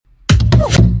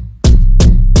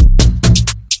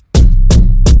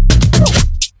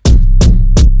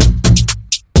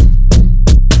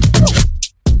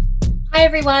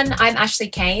everyone, I'm Ashley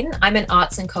Kane. I'm an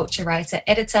arts and culture writer,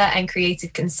 editor, and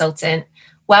creative consultant.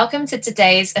 Welcome to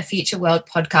today's A Future World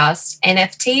podcast,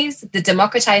 NFTs, the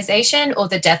democratization or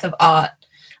the death of art.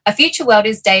 A Future World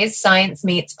is Day's science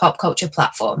meets pop culture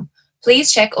platform.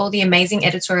 Please check all the amazing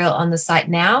editorial on the site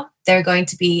now. There are going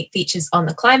to be features on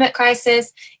the climate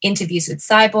crisis, interviews with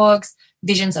cyborgs,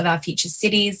 visions of our future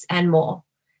cities, and more.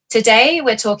 Today,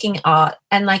 we're talking art,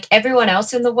 and like everyone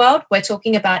else in the world, we're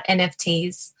talking about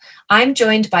NFTs. I'm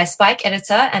joined by Spike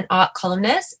editor and art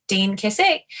columnist Dean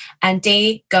Kissick and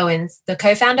Dee Goins, the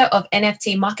co-founder of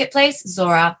NFT marketplace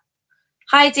Zora.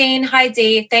 Hi, Dean. Hi,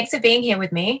 Dee. Thanks for being here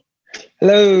with me.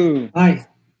 Hello. Hi.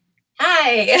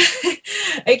 Hi.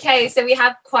 Okay, so we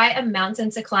have quite a mountain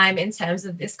to climb in terms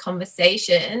of this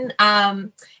conversation.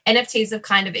 NFTs have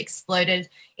kind of exploded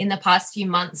in the past few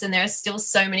months, and there are still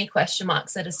so many question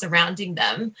marks that are surrounding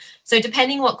them. So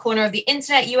depending what corner of the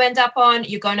internet you end up on,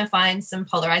 you're going to find some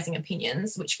polarizing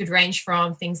opinions, which could range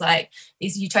from things like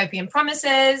these utopian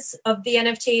promises of the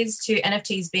NFTs to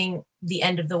NFTs being the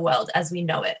end of the world as we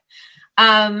know it.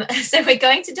 So we're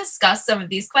going to discuss some of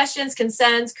these questions,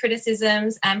 concerns,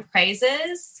 criticisms, and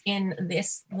praises in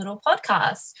this little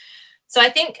podcast. So I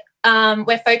think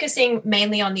we're focusing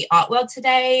mainly on the art world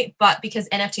today, but because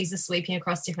NFTs are sweeping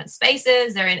across different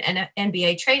spaces, they're in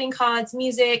NBA trading cards,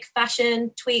 music,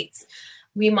 fashion, tweets,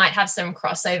 we might have some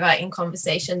crossover in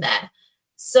conversation there.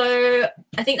 So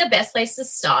I think the best place to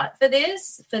start for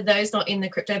this, for those not in the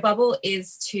crypto bubble,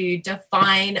 is to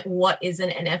define what is an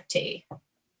NFT.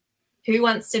 Who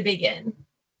wants to begin?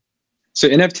 So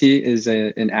NFT is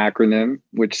an acronym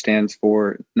which stands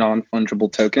for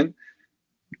non-fungible token.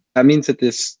 That means that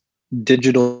this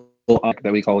digital object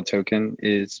that we call a token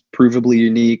is provably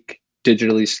unique,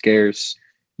 digitally scarce,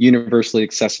 universally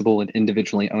accessible, and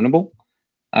individually ownable.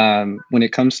 When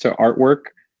it comes to artwork,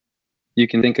 you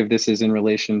can think of this as in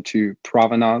relation to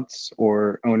provenance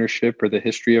or ownership or the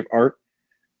history of art.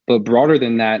 But broader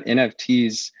than that,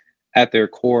 NFTs at their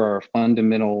core are a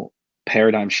fundamental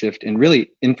paradigm shift in really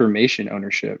information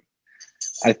ownership.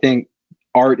 I think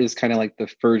art is kind of like the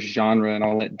first genre, and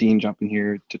I'll let Dean jump in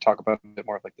here to talk about a bit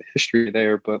more of like the history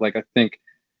there. But like I think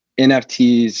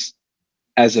NFTs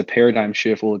as a paradigm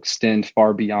shift will extend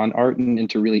far beyond art and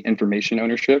into really information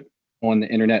ownership on the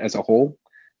internet as a whole.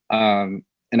 And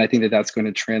I think that that's going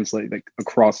to translate like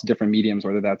across different mediums,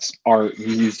 whether that's art,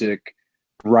 music,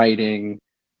 writing.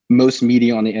 Most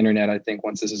media on the internet, I think,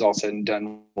 once this is all said and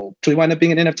done, will actually wind up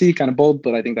being an NFT. Kind of bold,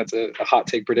 but I think that's a hot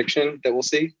take prediction that we'll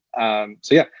see. So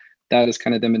yeah, that is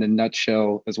kind of them in a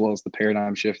nutshell, as well as the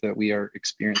paradigm shift that we are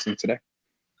experiencing today.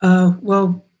 Art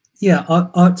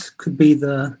could be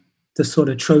the sort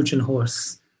of Trojan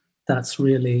horse that's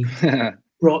really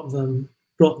brought them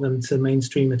to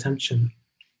mainstream attention.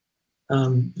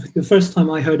 The first time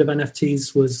I heard of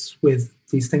NFTs was with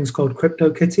these things called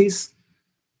CryptoKitties,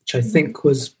 which I think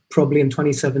was probably in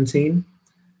 2017,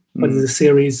 but it was a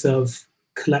series of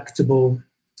collectible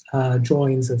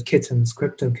drawings of kittens,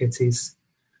 CryptoKitties,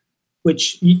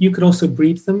 which you could also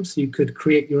breed them, so you could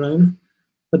create your own.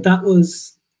 But that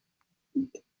was,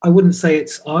 I wouldn't say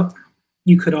it's art.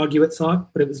 You could argue it's art,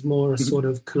 but it was more a sort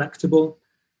of collectible,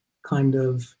 kind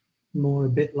of more a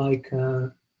bit like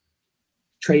a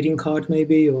trading card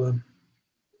maybe, or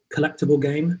collectible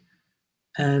game.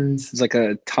 And it's like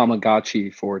a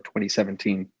Tamagotchi for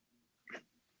 2017.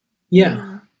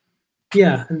 Yeah.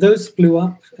 And those blew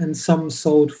up, and some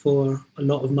sold for a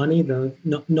lot of money, though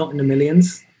not in the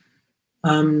millions.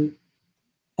 And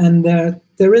there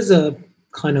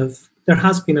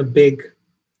has been a big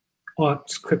art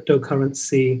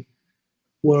cryptocurrency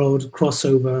world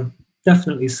crossover,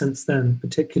 definitely since then,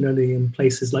 particularly in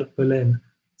places like Berlin.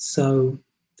 So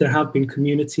there have been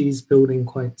communities building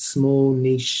quite small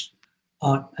niche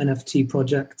art NFT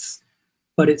projects,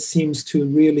 but it seems to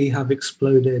really have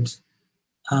exploded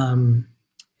in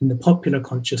the popular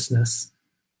consciousness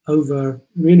over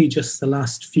really just the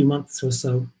last few months or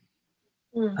so.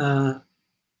 I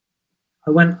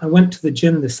went to the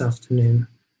gym this afternoon,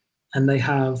 and they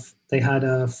had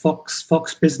a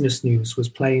Fox Business News was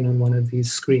playing on one of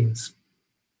these screens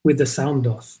with the sound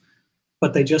off,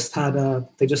 but they just had a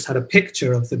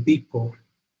picture of the Beeple,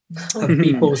 of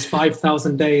Beeple's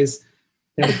 5,000 days.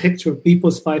 They had a picture of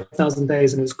Beeple's 5,000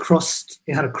 days, and it was crossed.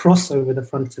 It had a cross over the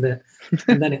front of it,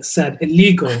 and then it said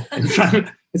illegal in front.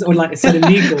 It said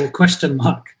illegal question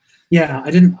mark. Yeah,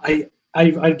 I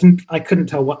couldn't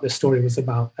tell what the story was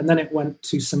about. And then it went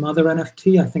to some other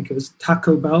NFT. I think it was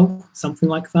Taco Bell, something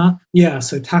like that. Yeah,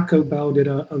 so Taco Bell did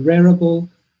a Rarible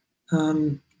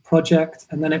project,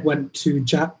 and then it went to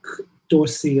Jack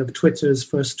Dorsey of Twitter's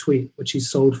first tweet, which he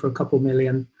sold for a couple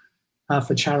million.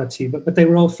 for charity, but they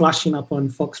were all flashing up on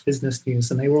Fox Business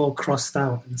News, and they were all crossed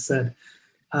out and said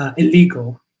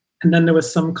illegal. And then there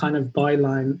was some kind of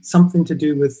byline, something to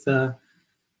do with the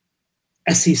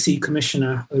SEC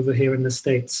commissioner over here in the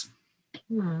States.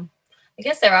 I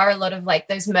guess there are a lot of like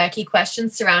those murky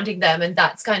questions surrounding them, and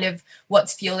that's kind of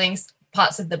what's fueling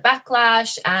parts of the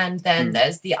backlash. And then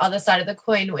there's the other side of the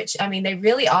coin, which, I mean, they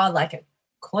really are like a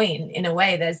coin in a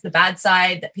way. There's the bad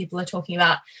side that people are talking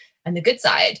about and the good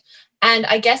side. And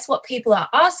I guess what people are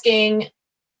asking,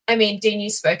 I mean, Dean, you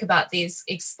spoke about these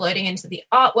exploding into the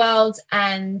art world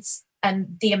and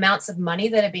the amounts of money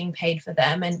that are being paid for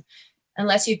them. And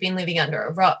unless you've been living under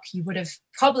a rock, you would have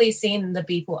probably seen the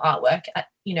Beeple artwork at,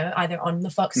 you know, either on the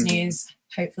Fox News.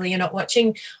 Hopefully you're not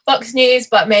watching Fox News,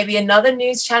 but maybe another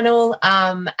news channel.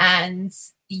 And,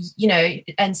 you know,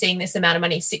 and seeing this amount of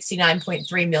money,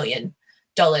 $69.3 million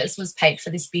was paid for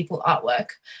this Beeple artwork.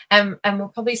 And we'll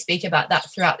probably speak about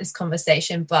that throughout this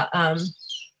conversation, but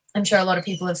I'm sure a lot of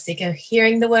people are sick of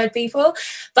hearing the word Beeple.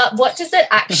 But what does it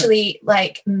actually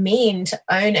like mean to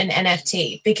own an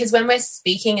NFT? Because when we're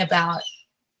speaking about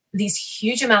these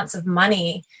huge amounts of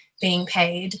money being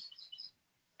paid,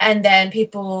 and then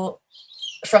people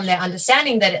from their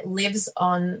understanding that it lives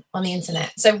on the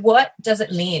internet. So what does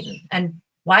it mean? And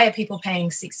why are people paying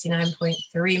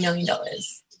 $69.3 million?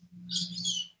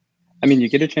 I mean, you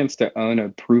get a chance to own a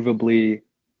provably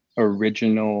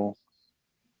original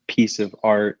piece of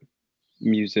art,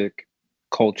 music,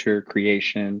 culture,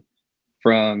 creation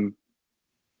from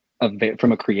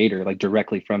a creator, like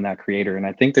directly from that creator. And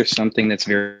I think there's something that's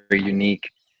very, very unique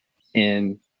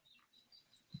in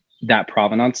that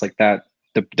provenance, like that,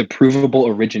 the provable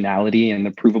originality and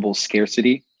the provable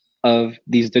scarcity of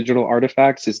these digital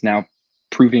artifacts is now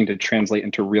proving to translate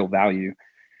into real value.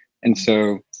 And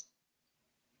so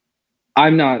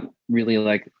I'm not really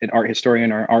like an art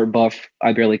historian or art buff.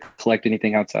 I barely collect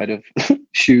anything outside of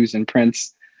shoes and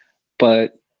prints.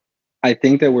 But I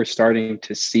think that we're starting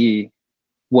to see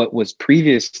what was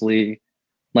previously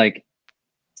like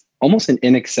almost an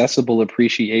inaccessible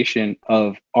appreciation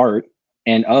of art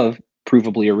and of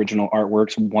provably original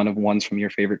artworks, one of ones from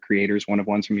your favorite creators, one of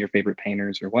ones from your favorite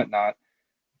painters or whatnot,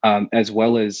 as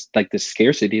well as like the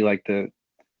scarcity, like the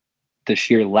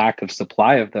sheer lack of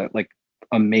supply of the like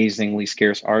amazingly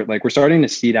scarce art. Like we're starting to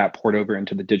see that poured over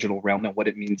into the digital realm and what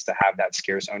it means to have that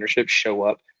scarce ownership show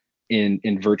up in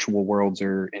virtual worlds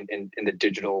or in the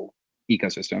digital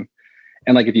ecosystem.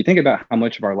 And like if you think about how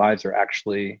much of our lives are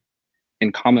actually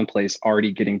in commonplace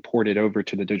already getting ported over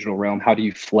to the digital realm, how do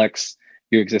you flex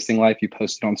your existing life? You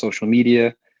post it on social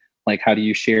media. Like how do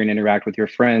you share and interact with your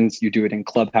friends? You do it in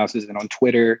clubhouses and on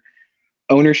Twitter.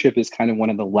 Ownership is kind of one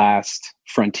of the last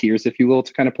frontiers, if you will,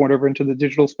 to kind of port over into the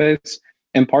digital space.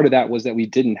 And part of that was that we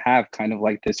didn't have kind of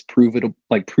like this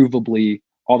provably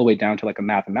all the way down to like a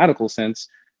mathematical sense,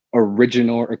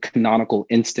 original or canonical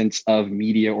instance of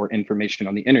media or information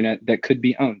on the internet that could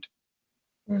be owned.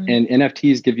 And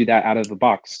NFTs give you that out of the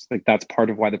box. Like that's part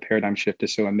of why the paradigm shift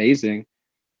is so amazing,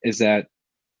 is that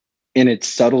in its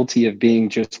subtlety of being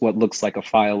just what looks like a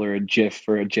file or a GIF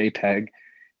or a JPEG,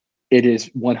 it is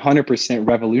 100%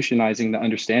 revolutionizing the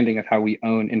understanding of how we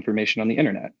own information on the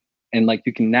internet. And like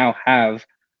you can now have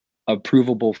a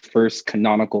provable first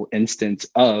canonical instance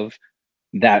of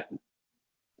that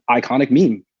iconic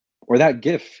meme or that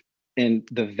GIF. And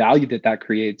the value that that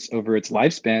creates over its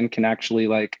lifespan can actually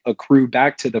like accrue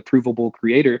back to the provable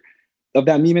creator of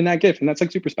that meme and that GIF. And that's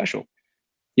like super special,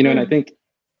 you know. And I think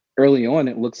early on,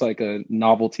 it looks like a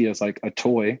novelty as like a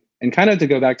toy. And kind of to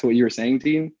go back to what you were saying,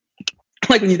 Dean,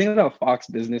 like when you think about Fox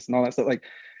Business and all that stuff, like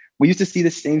we used to see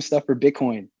the same stuff for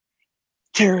Bitcoin,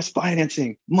 terrorist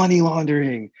financing, money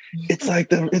laundering. It's like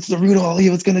it's the root of all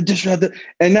evil. It's going to disrupt it.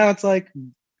 And now it's like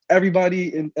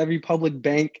everybody in every public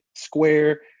bank,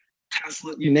 Square,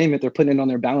 Tesla, you name it, they're putting it on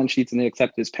their balance sheets and they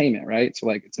accept this payment, right? So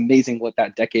like it's amazing what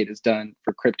that decade has done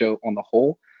for crypto on the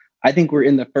whole. I think we're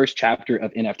in the first chapter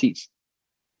of NFTs.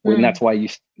 And that's why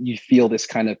you feel this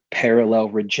kind of parallel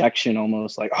rejection,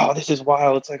 almost like, oh, this is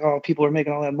wild. It's like, oh, people are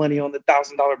making all that money on the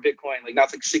 $1,000 Bitcoin. Like now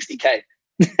it's like 60K.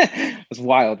 It's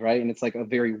wild, right? And it's like a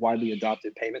very widely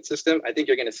adopted payment system. I think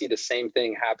you're going to see the same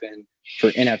thing happen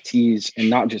for NFTs, and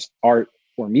not just art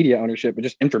or media ownership, but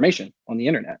just information on the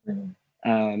internet.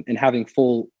 And having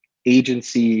full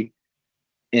agency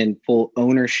and full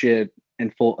ownership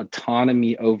and full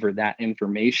autonomy over that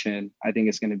information, I think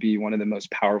is going to be one of the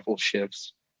most powerful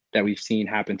shifts that we've seen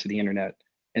happen to the internet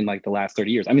in like the last 30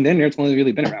 years. I mean, the internet's only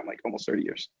really been around like almost 30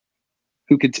 years.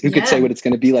 Who could say what it's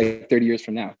going to be like 30 years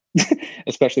from now,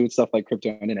 especially with stuff like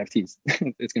crypto and NFTs. It's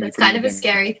going to be That's kind of a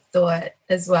scary thought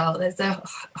as well. There's a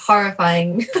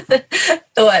horrifying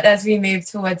thought as we move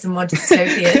towards a more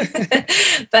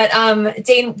dystopian. But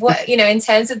Dean, what, in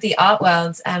terms of the art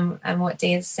world, and what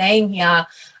Dean's saying here,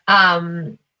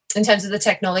 in terms of the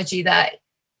technology that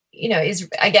is,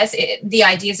 I guess, the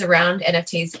ideas around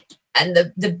NFTs, and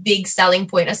the big selling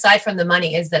point, aside from the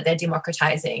money, is that they're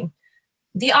democratizing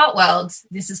the art world.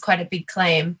 This is quite a big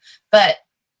claim, but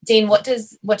Dean, what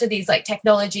do these like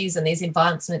technologies and these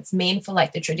advancements mean for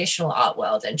like the traditional art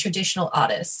world and traditional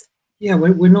artists? Yeah,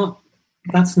 we're not.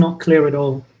 That's not clear at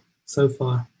all so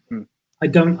far. I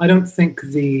don't think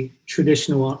the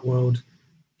traditional art world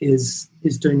is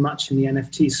doing much in the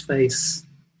NFT space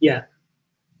yet.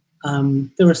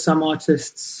 There are some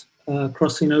artists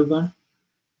crossing over.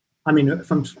 I mean,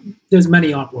 there's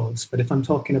many art worlds, but if I'm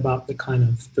talking about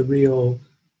the real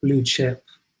blue chip,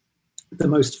 the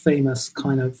most famous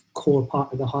kind of core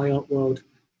part of the high art world,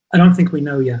 I don't think we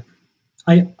know yet.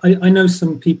 I know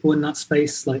some people in that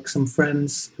space, like some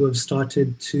friends who have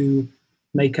started to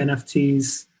make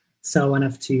NFTs, sell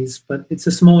NFTs, but it's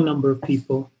a small number of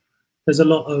people. There's a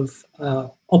lot of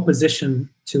opposition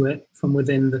to it from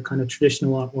within the kind of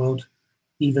traditional art world,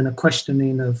 even a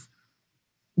questioning of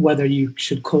whether you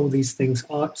should call these things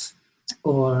art,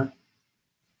 or,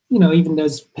 even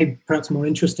there's perhaps more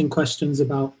interesting questions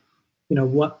about,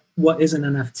 what is an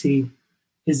NFT?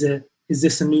 Is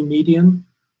this a new medium,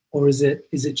 or is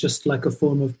it just like a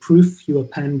form of proof you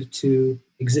append to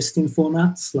existing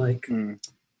formats like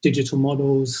digital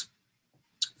models,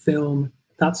 film,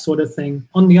 that sort of thing?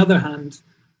 On the other hand,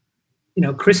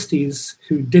 Christie's,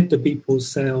 who did the Beeple's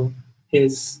sale,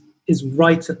 is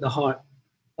right at the heart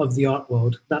of the art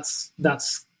world.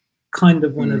 That's kind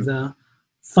of one of the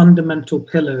fundamental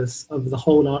pillars of the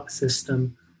whole art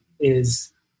system,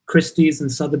 is Christie's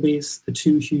and Sotheby's, the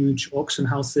two huge auction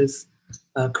houses.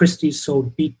 Christie's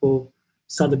sold Beeple.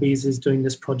 Sotheby's is doing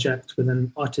this project with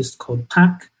an artist called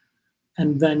Pack.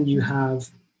 And then you have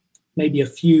maybe a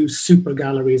few super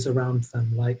galleries around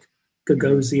them, like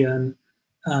Gagosian,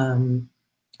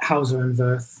 Hauser and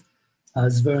Wirth,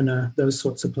 Zwerner, those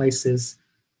sorts of places.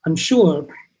 I'm sure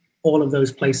all of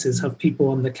those places have people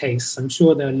on the case. I'm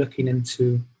sure they're looking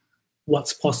into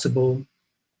what's possible,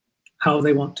 how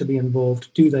they want to be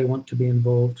involved, do they want to be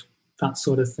involved, that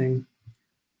sort of thing.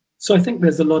 So I think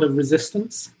there's a lot of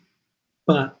resistance,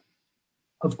 but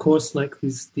of course, like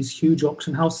these huge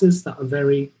auction houses that are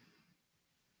very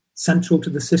central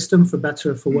to the system, for better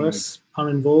or for worse, are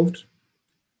involved.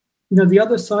 The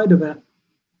other side of it,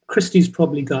 Christie's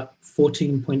probably got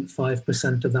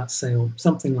 14.5% of that sale,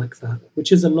 something like that,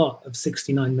 which is a lot of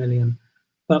 69 million.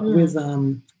 But with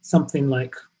something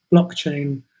like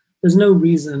blockchain, there's no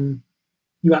reason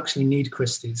you actually need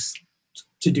Christie's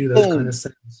to do those kind of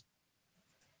sales,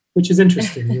 which is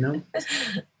interesting,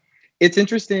 It's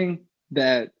interesting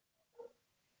that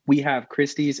we have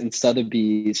Christie's and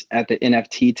Sotheby's at the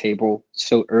NFT table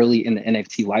so early in the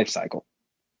NFT life cycle.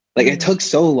 Like it took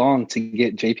so long to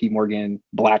get JP Morgan,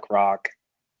 BlackRock,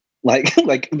 like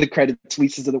the Credit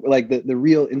Suisses of the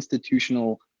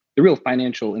real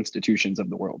financial institutions of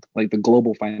the world, like the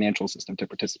global financial system, to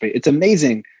participate. It's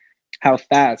amazing how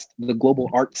fast the global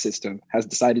art system has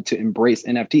decided to embrace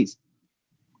NFTs.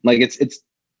 Like it's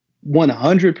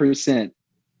 100%.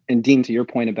 And Dean, to your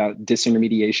point about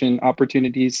disintermediation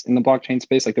opportunities in the blockchain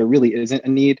space, like there really isn't a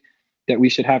need that we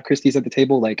should have Christie's at the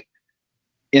table. Like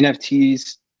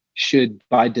NFTs should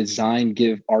by design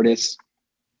give artists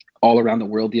all around the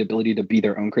world the ability to be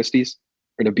their own Christie's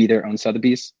or to be their own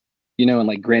Sotheby's, and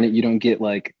like granted, you don't get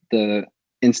like the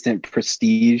instant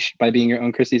prestige by being your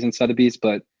own Christie's and Sotheby's,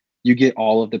 but you get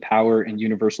all of the power and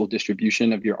universal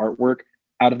distribution of your artwork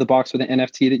out of the box with an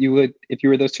NFT that you would if you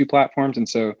were those two platforms. And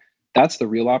so that's the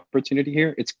real opportunity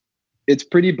here. It's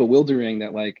pretty bewildering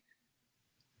that like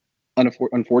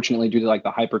unfortunately, due to like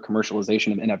the hyper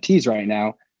commercialization of NFTs right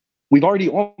now, we've already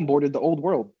onboarded the old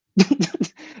world.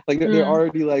 Like they're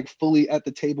already like fully at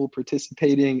the table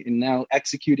participating and now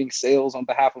executing sales on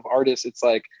behalf of artists. It's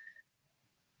like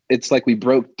we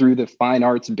broke through the fine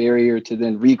arts barrier to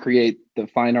then recreate the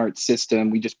fine arts system.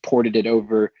 We just ported it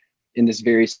over in this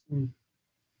very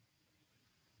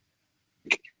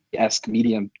esque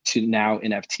medium to now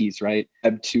NFTs, right?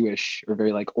 Web 2-ish or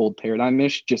very like old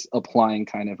paradigm-ish, just applying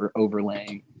kind of or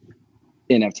overlaying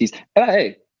NFTs. And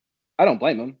hey, I don't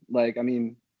blame them. Like, I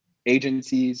mean,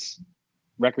 agencies,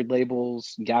 record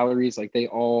labels, galleries, like they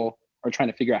all are trying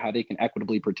to figure out how they can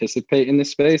equitably participate in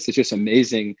this space. It's just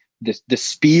amazing the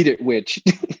speed at which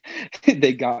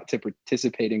they got to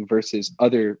participating versus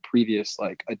other previous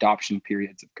like adoption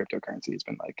periods of cryptocurrency. It's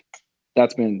been like,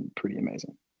 that's been pretty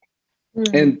amazing.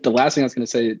 And the last thing I was going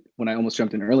to say when I almost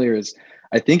jumped in earlier is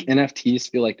I think NFTs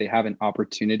feel like they have an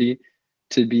opportunity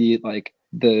to be like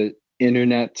the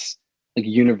internet's like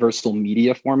universal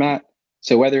media format.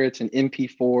 So whether it's an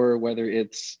MP4, whether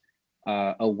it's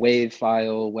a WAV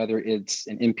file, whether it's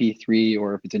an MP3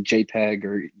 or if it's a JPEG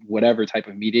or whatever type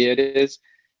of media it is,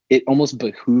 it almost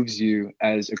behooves you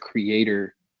as a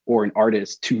creator or an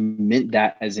artist to mint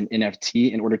that as an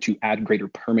NFT in order to add greater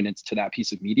permanence to that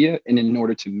piece of media and in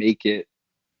order to make it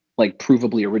like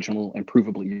provably original and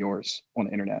provably yours on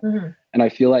the internet. And I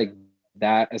feel like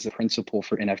that as a principle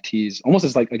for NFTs, almost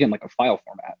as like, again, like a file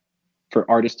format for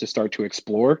artists to start to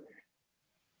explore,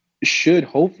 should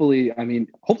hopefully, I mean,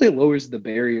 hopefully it lowers the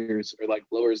barriers or like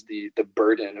lowers the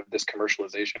burden of this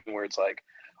commercialization where it's like,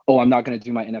 oh, I'm not going to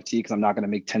do my NFT because I'm not going to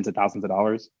make tens of thousands of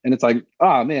dollars. And it's like,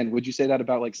 oh man, would you say that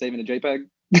about like saving a JPEG?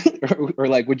 or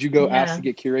like, would you go ask to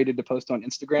get curated to post on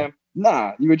Instagram?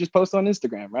 Nah, you would just post on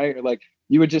Instagram, right? Or like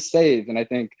you would just save. And I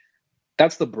think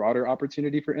that's the broader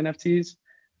opportunity for NFTs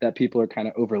that people are kind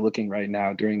of overlooking right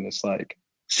now during this like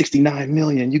 69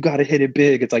 million, you got to hit it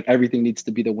big. It's like everything needs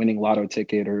to be the winning lotto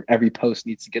ticket or every post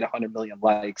needs to get 100 million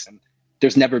likes. And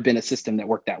there's never been a system that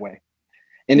worked that way.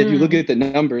 And if you look at the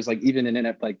numbers, like even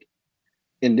in like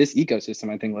in this ecosystem,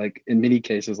 I think like in many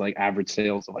cases, like average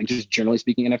sales of like just generally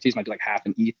speaking, NFTs might be like half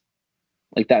an ETH.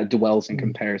 Like that dwells in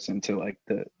comparison to like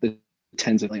the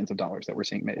tens of millions of dollars that we're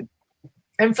seeing made.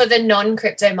 And for the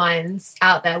non-crypto minds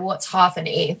out there, what's half an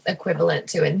ETH equivalent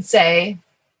to in say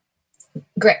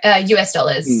US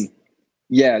dollars?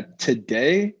 Yeah,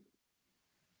 today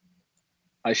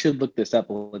I should look this up.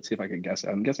 Let's see if I can guess it.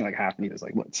 I'm guessing like half an ETH is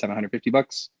like what,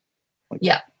 $750? Like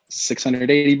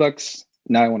 $680.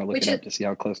 Now I want to look it up to see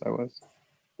how close I was.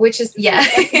 Which is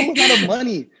that's a lot of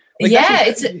money. Like,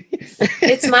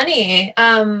 it's money.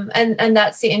 And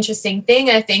that's the interesting thing.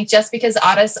 I think just because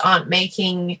artists aren't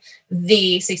making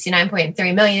the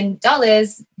 $69.3 million,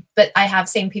 but I have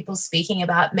seen people speaking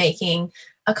about making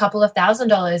a couple of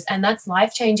 $1,000s, and that's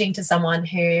life-changing to someone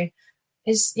who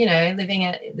is, you know,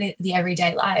 living the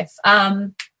everyday life.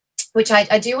 Which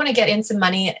I do want to get into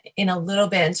money in a little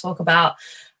bit and talk about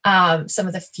some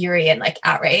of the fury and like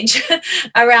outrage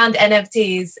around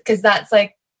NFTs, because that's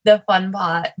like the fun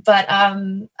part. But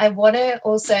I want to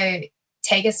also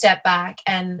take a step back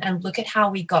and look at how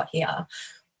we got here,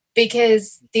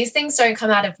 because these things don't come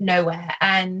out of nowhere.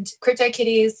 And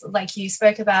CryptoKitties, like you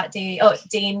spoke about,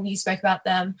 Dean, you spoke about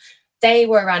them, they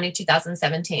were around in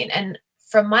 2017. And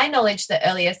from my knowledge, the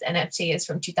earliest NFT is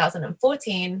from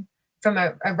 2014 from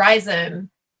a Rhizome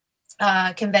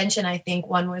convention. I think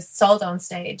one was sold on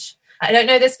stage. I don't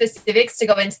know the specifics to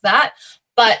go into that,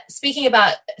 but speaking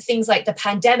about things like the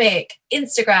pandemic,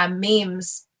 Instagram,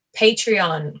 memes,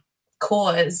 Patreon,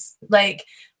 cause, like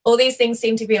all these things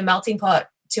seem to be a melting pot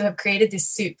to have created this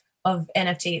soup of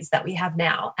NFTs that we have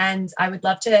now. And I would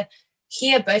love to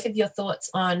hear both of your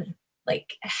thoughts on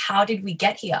like, how did we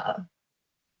get here?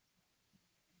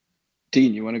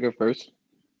 Dean, you want to go first?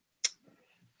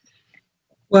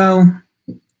 Well,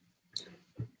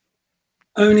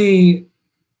 only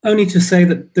to say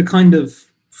that the kind of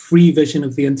free vision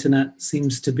of the internet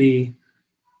seems to be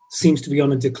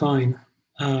on a decline,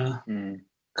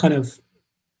 kind of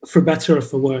for better or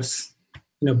for worse.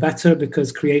 You know, better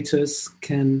because creators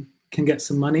can get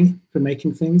some money for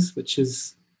making things, which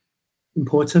is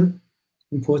important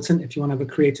if you want to have a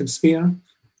creative sphere.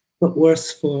 But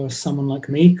worse for someone like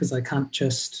me, because I can't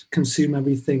just consume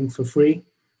everything for free.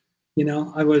 You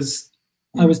know, I was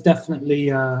definitely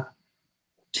a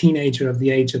teenager of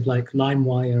the age of like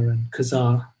LimeWire and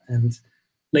Kazaa and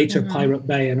later Pirate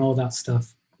Bay and all that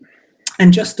stuff.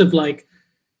 And just of like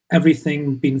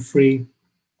everything being free.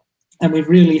 And we've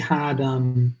really had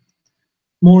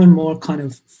more and more kind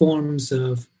of forms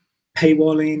of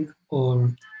paywalling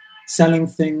or selling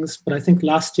things. But I think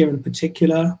last year in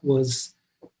particular was,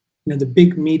 you know, the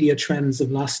big media trends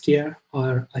of last year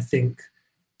are, I think,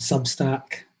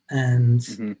 Substack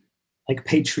and like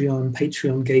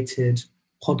Patreon gated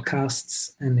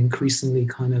podcasts, and increasingly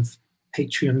kind of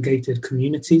Patreon gated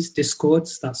communities,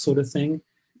 Discords, that sort of thing.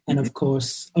 And of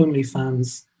course,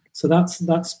 OnlyFans. So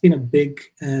that's been a big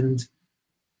and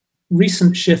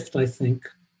recent shift, I think.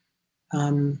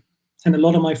 And a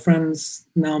lot of my friends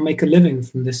now make a living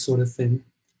from this sort of thing,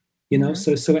 you know.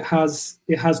 So it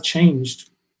has changed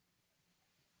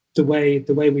the way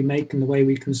we make and the way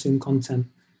we consume content.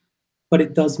 But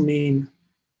it does mean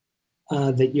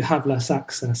that you have less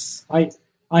access.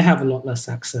 I have a lot less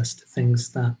access to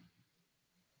things that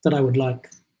I would like.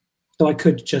 So I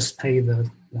could just pay the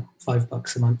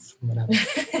 $5 a month or whatever.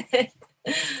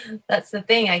 That's the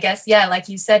thing, I guess. Yeah, like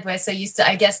you said, we're so used to,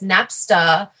 I guess,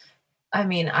 Napster. I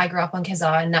mean, I grew up on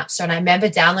Kazaa and Napster, and I remember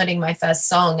downloading my first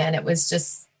song, and it was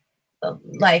just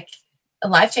like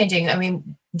life-changing. I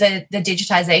mean, the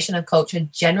digitization of culture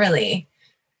generally,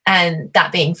 and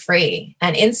that being free,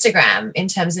 and Instagram in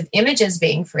terms of images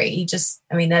being free.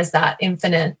 I mean, there's that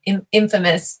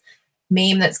infamous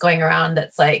meme that's going around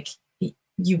that's like,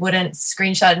 you wouldn't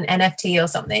screenshot an NFT or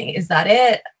something. Is that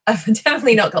it? I've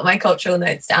definitely not got my cultural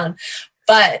notes down.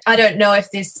 But I don't know if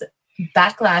this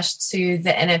backlash to the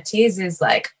NFTs is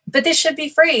like, but this should be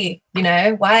free. You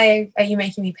know, why are you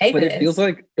making me pay for this? But it feels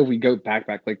like if we go back,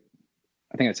 like,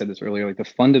 I think I said this earlier, like the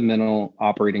fundamental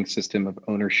operating system of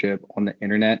ownership on the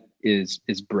internet is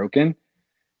broken.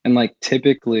 And like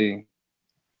typically,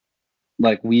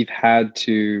 like we've had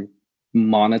to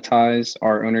monetize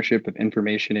our ownership of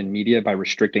information and media by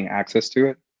restricting access to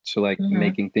it. So like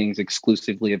making things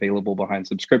exclusively available behind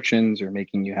subscriptions, or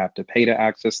making you have to pay to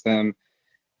access them.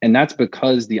 And that's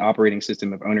because the operating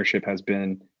system of ownership has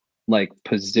been like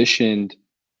positioned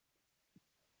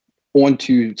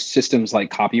onto systems like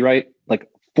copyright, like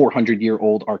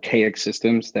 400-year-old archaic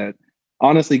systems that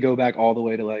honestly go back all the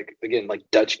way to like, again, like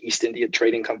Dutch East India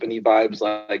Trading Company vibes.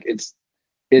 Like it's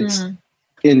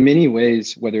in many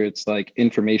ways, whether it's like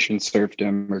information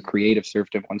serfdom or creative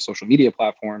serfdom on social media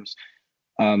platforms,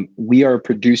 we are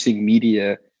producing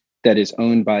media that is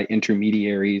owned by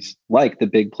intermediaries like the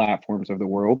big platforms of the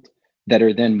world that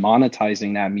are then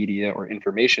monetizing that media or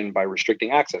information by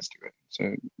restricting access to it.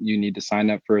 So you need to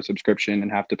sign up for a subscription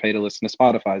and have to pay to listen to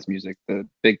Spotify's music. The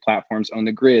big platforms own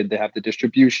the grid, they have the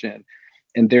distribution,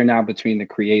 and they're now between the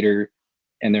creator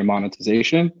and their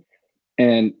monetization.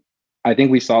 And I think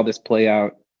we saw this play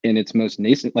out in its most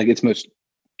nascent, like its most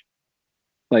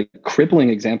like crippling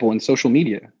example in social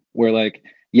media, where like,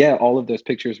 yeah, all of those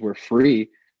pictures were free,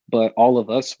 but all of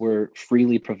us were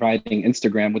freely providing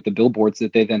Instagram with the billboards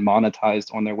that they then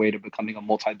monetized on their way to becoming a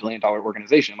multi-billion-dollar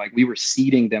organization. Like we were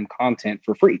seeding them content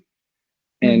for free.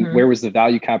 And where was the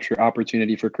value capture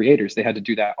opportunity for creators? They had to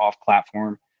do that off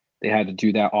platform. They had to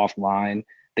do that offline.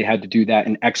 They had to do that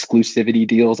in exclusivity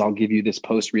deals. I'll give you this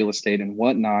post real estate and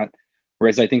whatnot.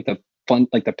 Whereas I think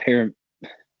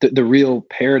the real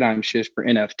paradigm shift for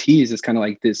NFTs is kind of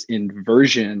like this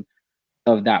inversion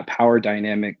of that power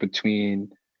dynamic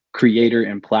between creator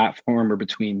and platform, or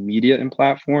between media and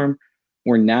platform,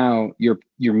 where now your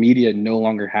media no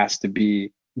longer has to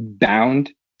be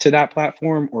bound to that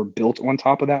platform or built on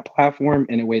top of that platform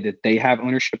in a way that they have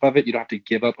ownership of it. You don't have to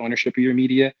give up ownership of your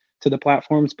media to the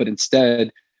platforms, but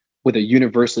instead, with a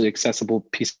universally accessible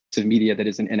piece of media that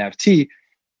is an NFT,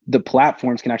 the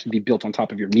platforms can actually be built on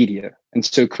top of your media. And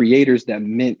so creators that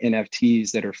mint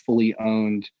NFTs that are fully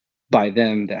owned by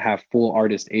them, that have full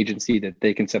artist agency, that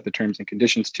they can set the terms and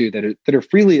conditions to, that are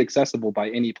freely accessible by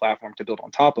any platform to build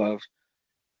on top of,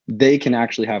 they can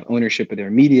actually have ownership of their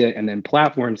media, and then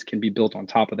platforms can be built on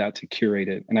top of that to curate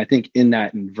it. And I think in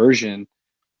that inversion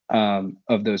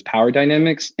of those power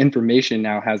dynamics, information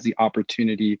now has the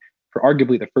opportunity for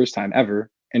arguably the first time ever,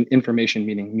 and information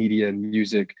meaning media,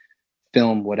 music,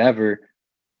 film, whatever,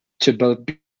 to both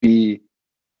be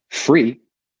free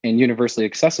and universally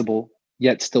accessible,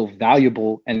 yet still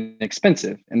valuable and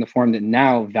expensive, in the form that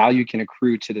now value can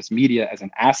accrue to this media as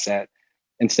an asset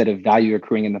instead of value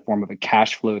accruing in the form of a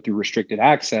cash flow through restricted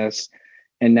access.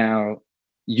 And now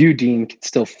you, Dean, can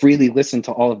still freely listen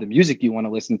to all of the music you want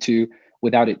to listen to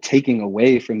without it taking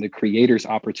away from the creator's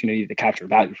opportunity to capture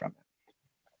value from it.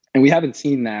 And we haven't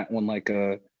seen that on like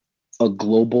a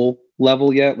global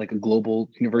level yet, like a global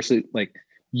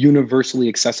universally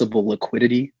accessible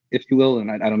liquidity, if you will.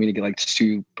 And I don't mean to get like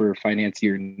super fancy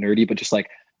or nerdy, but just like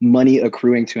money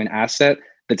accruing to an asset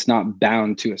that's not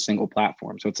bound to a single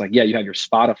platform. So it's like, yeah, you have your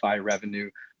Spotify revenue,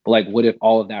 but like, what if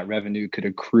all of that revenue could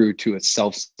accrue to a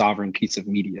self-sovereign piece of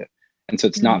media? And so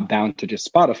it's not bound to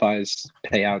just Spotify's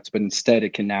payouts, but instead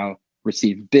it can now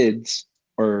receive bids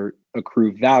or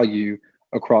accrue value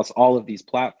across all of these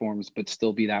platforms, but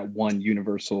still be that one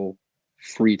universal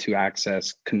free to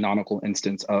access canonical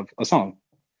instance of a song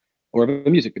or of a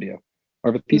music video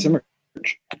or of a piece of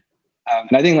merch.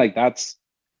 And I think like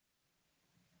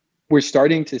we're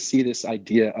starting to see this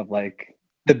idea of like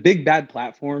the big bad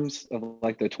platforms of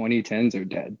like the 2010s are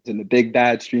dead, and the big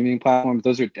bad streaming platforms,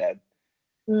 those are dead.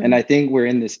 And I think we're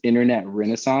in this internet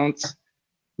renaissance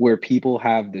where people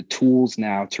have the tools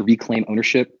now to reclaim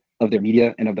ownership of their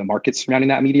media and of the markets surrounding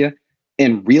that media,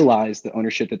 and realize the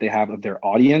ownership that they have of their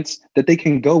audience, that they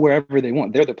can go wherever they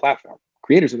want. They're the platform.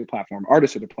 creators of the platform,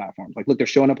 artists of the platform. Like, look, they're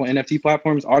showing up on NFT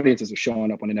platforms, audiences are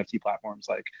showing up on NFT platforms.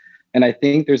 Like, and I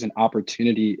think there's an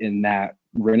opportunity in that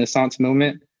renaissance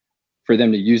moment for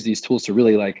them to use these tools to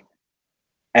really like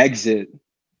exit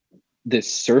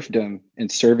this serfdom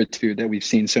and servitude that we've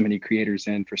seen so many creators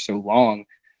in for so long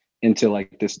into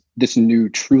like this new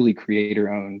truly creator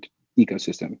owned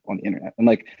ecosystem on the internet. And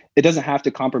like, it doesn't have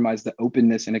to compromise the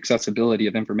openness and accessibility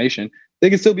of information. They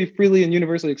can still be freely and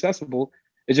universally accessible.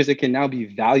 It's just, it can now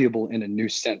be valuable in a new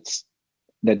sense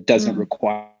that doesn't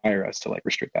require us to like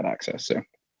restrict that access. So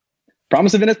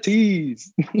promise of NFTs.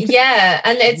 Yeah,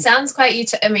 and it sounds quite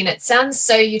it sounds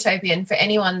so utopian for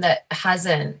anyone that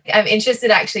hasn't. I'm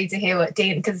interested actually to hear what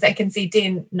Dean, because I can see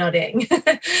Dean nodding.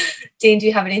 Dean, do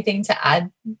you have anything to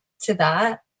add to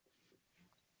that?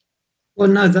 Well,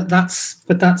 no, that's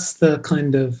the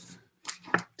kind of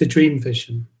the dream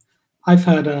vision. I've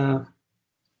had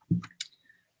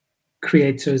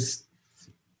creators,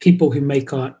 people who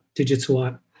make art, digital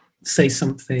art, say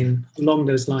something along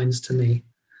those lines to me.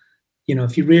 You know,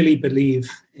 if you really believe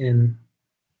in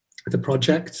the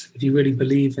project, if you really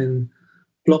believe in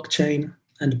blockchain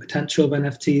and the potential of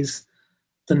NFTs,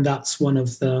 then that's one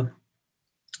of the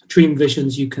dream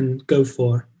visions you can go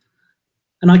for.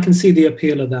 And I can see the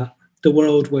appeal of that, the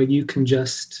world where you can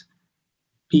just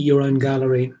be your own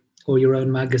gallery or your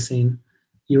own magazine,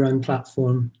 your own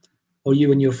platform, or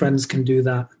you and your friends can do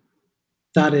that.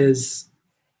 That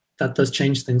does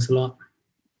change things a lot.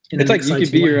 It's like you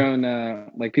could be your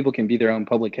own, like people can be their own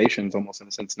publications almost in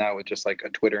a sense now with just like a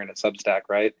Twitter and a Substack,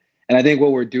 right? And I think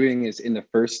what we're doing is in the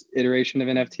first iteration of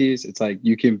NFTs, it's like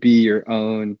you can be your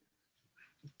own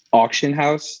auction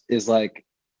house is like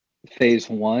phase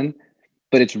one,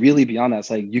 but it's really beyond that. It's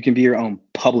like you can be your own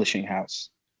publishing house.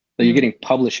 So you're getting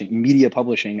media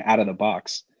publishing out of the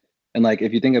box. And like,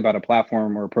 if you think about a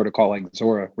platform or a protocol like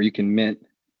Zora, where you can mint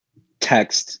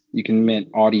text, you can mint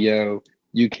audio,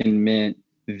 you can mint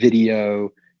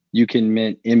video, you can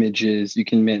mint images, you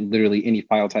can mint literally any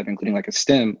file type, including like a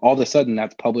stem. All of a sudden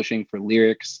that's publishing for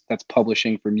lyrics, that's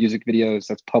publishing for music videos,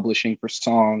 that's publishing for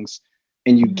songs.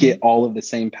 And you get all of the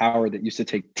same power that used to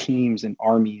take teams and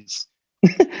armies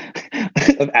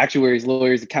of actuaries,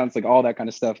 lawyers, accountants, like all that kind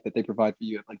of stuff that they provide for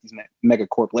you at like these mega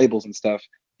corp labels and stuff.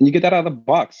 And you get that out of the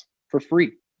box for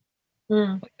free.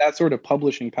 Like that sort of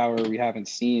publishing power we haven't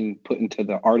seen put into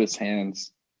the artist's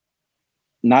hands,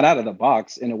 not out of the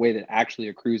box, in a way that actually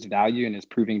accrues value and is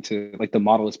proving to, like the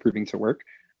model is proving to work.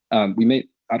 I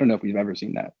don't know if we've ever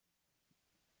seen that.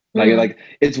 Like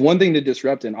it's one thing to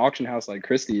disrupt an auction house like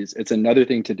Christie's. It's another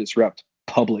thing to disrupt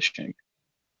publishing.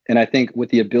 And I think with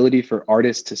the ability for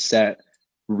artists to set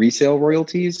resale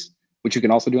royalties, which you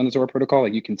can also do on the Zora protocol,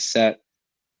 like you can set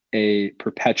a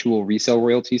perpetual resale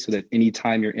royalty so that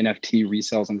anytime your NFT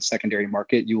resells on the secondary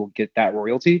market, you will get that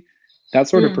royalty. That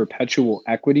sort of perpetual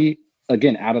equity,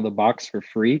 again, out of the box for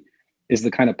free, is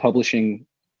the kind of publishing,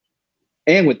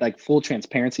 and with like full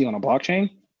transparency on a blockchain,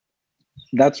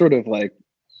 that sort of like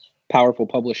powerful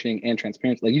publishing and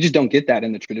transparency. Like you just don't get that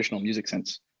in the traditional music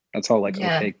sense. That's all like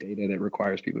opaque data that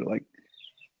requires people to like,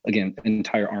 again,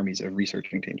 entire armies of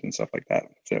researching teams and stuff like that.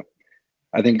 So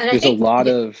I think there's a lot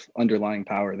of underlying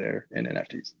power there in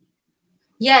NFTs.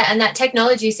 Yeah, and that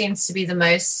technology seems to be the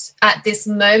most, at this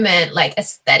moment, like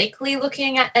aesthetically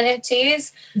looking at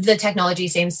NFTs, the technology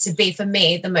seems to be, for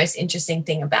me, the most interesting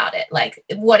thing about it. Like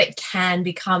what it can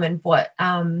become and what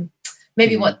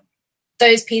what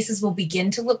those pieces will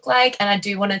begin to look like. And I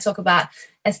do want to talk about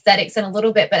aesthetics in a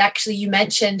little bit, but actually you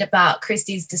mentioned about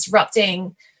Christie's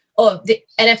disrupting, or the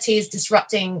NFTs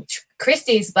disrupting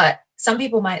Christie's, but some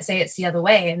people might say it's the other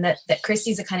way, and that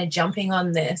Christie's are kind of jumping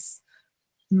on this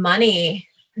money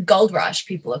gold rush,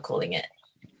 people are calling it.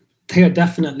 They are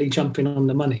definitely jumping on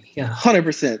the money. Yeah.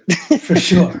 100%. For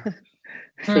sure.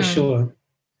 For sure.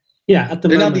 Yeah. At the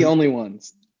They're moment, not the only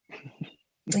ones.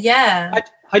 Yeah.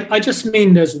 I just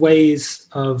mean there's ways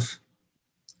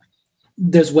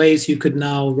you could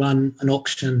now run an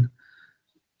auction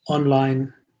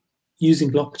online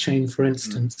using blockchain, for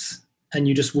instance, and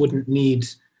you just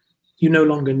you no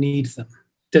longer need them.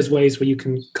 There's ways where you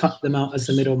can cut them out as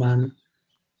the middleman.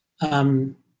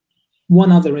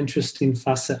 One other interesting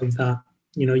facet of that,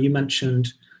 you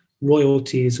mentioned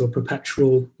royalties or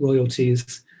perpetual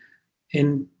royalties.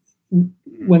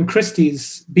 When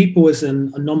Christie's, Beeple is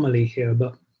an anomaly here,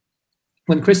 but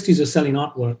when Christie's are selling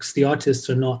artworks, the artists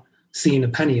are not seeing a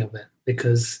penny of it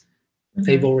because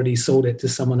they've already sold it to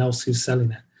someone else who's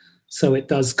selling it. So it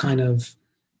does kind of,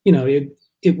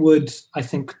 it would, I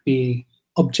think, be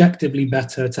objectively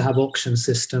better to have auction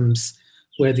systems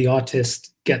where the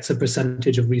artist gets a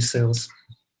percentage of resales.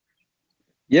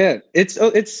 Yeah,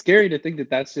 it's scary to think that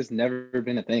that's just never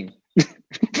been a thing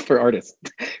for artists.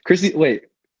 Christie, wait,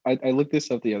 I looked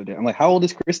this up the other day. I'm like, how old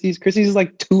is Christie's? Christie's is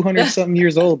like 200 something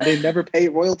years old. They never pay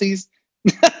royalties.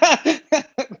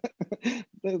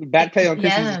 Bad pay on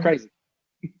Christie's is crazy.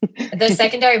 The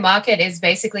secondary market is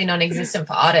basically non-existent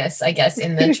for artists, I guess,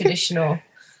 in the traditional.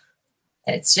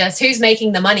 It's just who's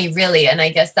making the money, really. And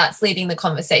I guess that's leading the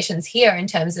conversations here in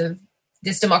terms of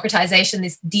this democratization,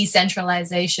 this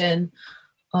decentralization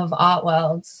of art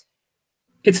worlds.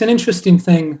 It's an interesting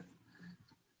thing.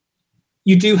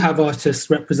 You do have artists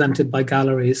represented by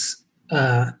galleries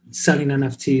selling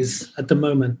NFTs at the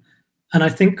moment. And I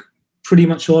think pretty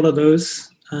much all of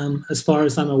those, as far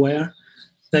as I'm aware,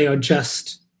 they're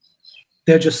just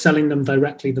selling them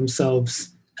directly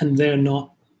themselves, and they're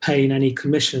not paying any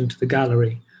commission to the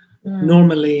gallery.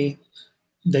 Normally,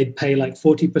 they'd pay like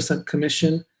 40%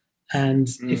 commission. And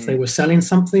if they were selling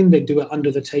something, they'd do it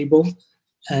under the table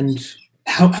and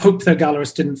hope their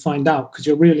gallerist didn't find out, because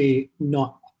you're really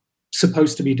not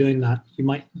supposed to be doing that. You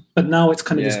might, but now it's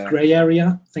kind of this gray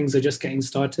area. Things are just getting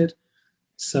started.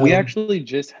 So we actually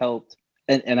just helped,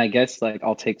 and I guess like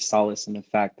I'll take solace in the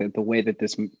fact that the way that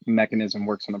this mechanism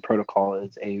works on the protocol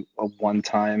is a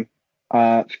one-time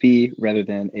fee rather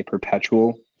than a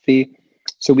perpetual fee.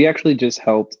 So we actually just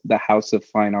helped the House of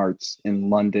Fine Arts in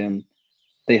London.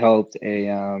 They helped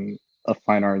a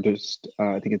fine artist,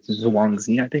 I think it's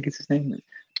Zhuangzi, I think it's his name.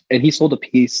 And he sold a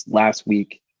piece last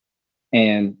week.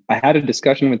 And I had a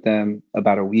discussion with them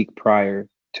about a week prior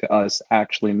to us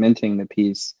actually minting the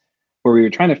piece, where we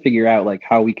were trying to figure out like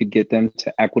how we could get them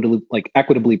to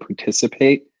equitably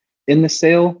participate in the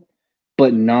sale,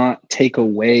 but not take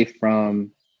away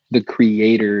from the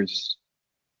creator's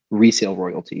resale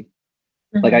royalty.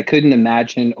 Like I couldn't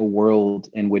imagine a world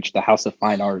in which the House of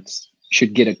Fine Arts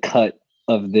should get a cut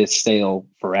of this sale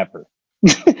forever.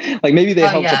 Like maybe they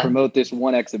help to promote this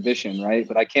one exhibition, right?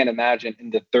 But I can't imagine in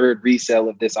the third resale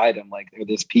of this item, like or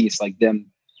this piece, like them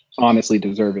honestly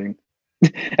deserving.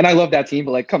 And I love that team,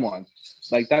 but like, come on,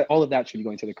 like that, all of that should be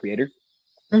going to the creator.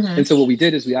 And so what we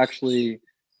did is we actually,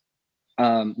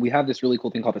 we have this really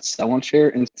cool thing called a sell on share.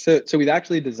 And so we've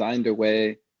actually designed a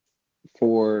way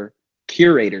for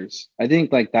curators. I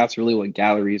think like that's really what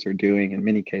galleries are doing in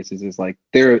many cases, is like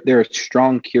they're a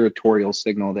strong curatorial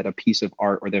signal that a piece of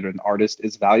art or that an artist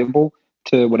is valuable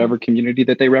to whatever community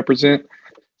that they represent.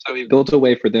 So we built a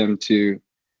way for them to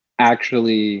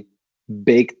actually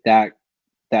bake that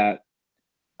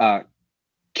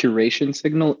curation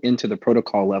signal into the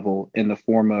protocol level in the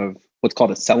form of what's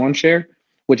called a sell on share,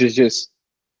 which is just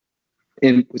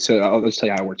so I'll just tell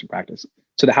you how it works in practice.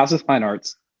 So the House of Fine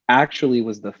Arts actually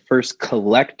was the first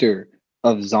collector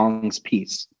of Zong's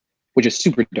piece, which is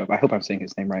super dope. I hope I'm saying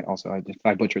his name right. Also, if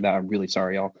I butchered that, I'm really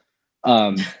sorry, y'all.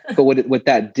 But what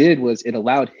that did was it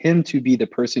allowed him to be the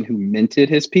person who minted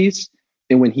his piece.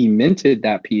 And when he minted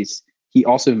that piece, he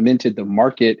also minted the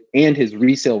market and his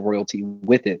resale royalty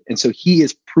with it. And so he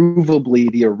is provably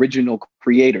the original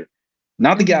creator,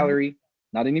 not the gallery,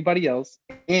 not anybody else.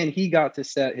 And he got to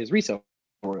set his resale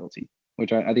royalty,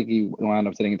 which I think he wound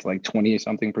up setting it to like 20 or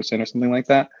something percent or something like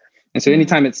that. And so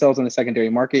anytime it sells on the secondary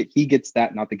market, he gets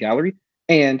that, not the gallery.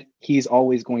 And he's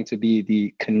always going to be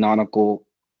the canonical,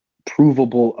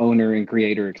 provable owner and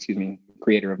creator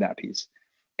of that piece.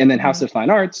 And then House of Fine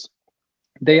Arts,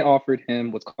 they offered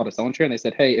him what's called a sell and share. And they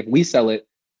said, hey, if we sell it,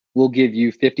 we'll give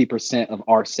you 50% of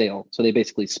our sale. So they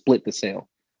basically split the sale,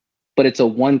 but it's a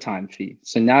one-time fee.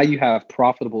 So now you have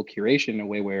profitable curation in a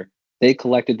way where they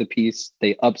collected the piece,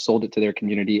 they upsold it to their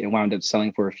community and wound up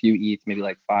selling for a few ETH, maybe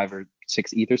like 5 or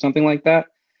 6 ETH or something like that.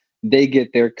 They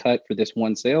get their cut for this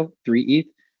one sale, 3 ETH.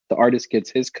 The artist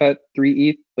gets his cut, 3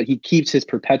 ETH, but he keeps his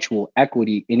perpetual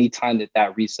equity anytime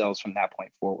that resells from that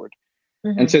point forward.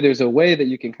 And so there's a way that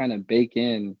you can kind of bake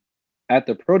in at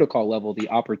the protocol level the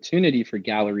opportunity for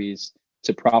galleries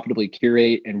to profitably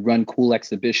curate and run cool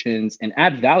exhibitions and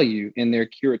add value in their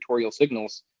curatorial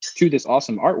signals to this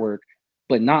awesome artwork,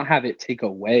 but not have it take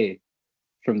away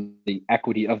from the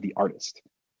equity of the artist.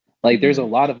 Like there's a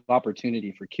lot of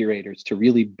opportunity for curators to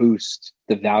really boost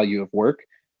the value of work.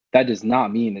 That does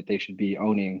not mean that they should be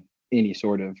owning any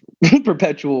sort of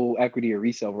perpetual equity or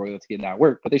resale royalty in that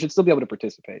work, but they should still be able to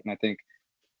participate. And I think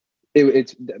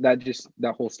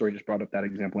that whole story just brought up that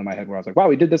example in my head where I was like, wow,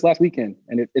 we did this last weekend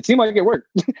and it seemed like it worked.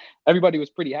 Everybody was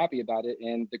pretty happy about it.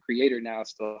 And the creator now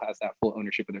still has that full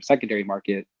ownership of their secondary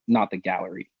market, not the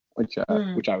gallery, which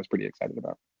I was pretty excited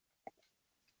about.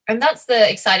 And that's the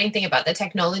exciting thing about the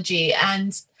technology.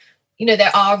 And, you know,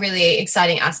 there are really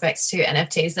exciting aspects to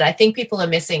NFTs that I think people are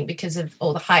missing because of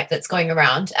all the hype that's going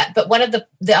around. But one of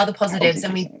the other positives,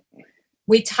 and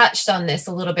we touched on this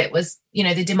a little bit was,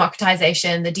 the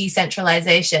democratization, the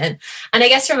decentralization. And I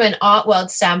guess from an art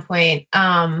world standpoint,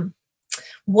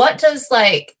 what does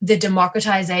like the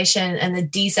democratization and the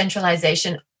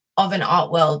decentralization of an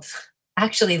art world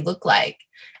actually look like?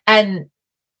 And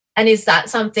is that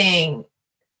something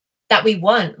that we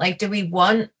want? Like, do we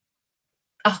want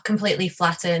a completely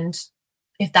flattened,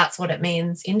 if that's what it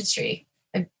means, industry?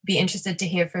 I'd be interested to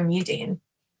hear from you, Dean.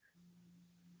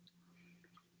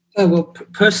 Well,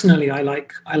 personally, I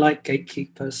like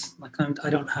gatekeepers. Like, I'm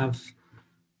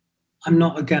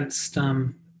not against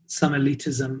some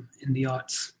elitism in the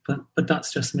arts, but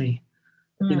that's just me.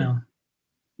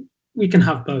 We can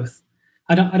have both.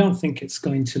 I don't think it's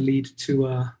going to lead to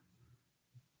a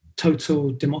total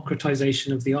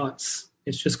democratization of the arts.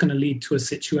 It's just going to lead to a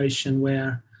situation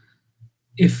where,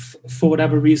 if for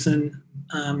whatever reason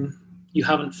you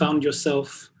haven't found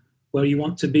yourself where you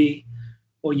want to be,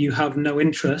 or you have no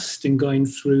interest in going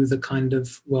through the kind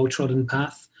of well-trodden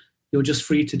path, you're just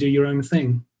free to do your own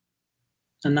thing.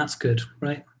 And that's good,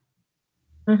 right?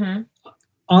 Mm-hmm.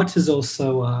 Art is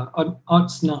also,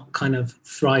 art's not kind of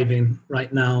thriving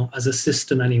right now as a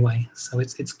system anyway. So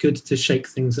it's good to shake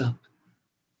things up.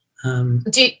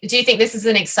 Do you think this is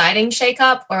an exciting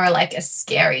shake-up or like a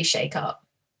scary shake-up?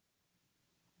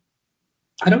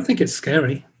 I don't think it's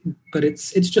scary, but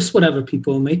it's just whatever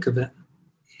people make of it.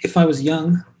 If I was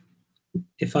young,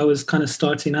 if I was kind of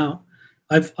starting out,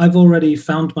 I've already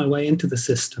found my way into the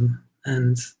system,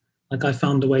 and like I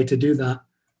found a way to do that.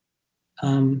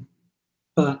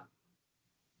 But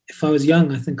if I was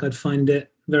young, I think I'd find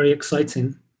it very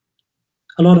exciting.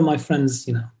 A lot of my friends,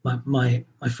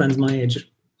 my friends my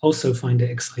age also find it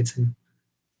exciting.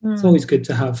 It's always good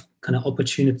to have kind of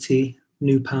opportunity,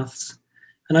 new paths.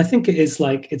 And I think it is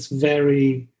like, it's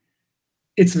very,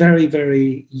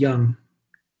 very young.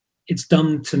 It's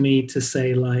dumb to me to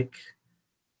say like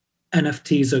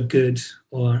NFTs are good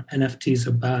or NFTs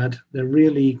are bad. They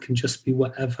really can just be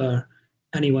whatever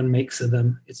anyone makes of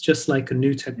them. It's just like a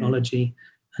new technology,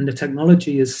 and the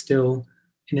technology is still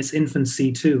in its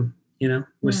infancy too.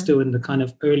 We're still in the kind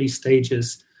of early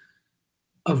stages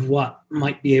of what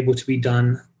might be able to be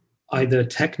done, either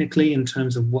technically in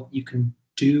terms of what you can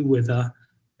do with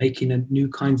making a new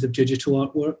kinds of digital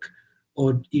artwork,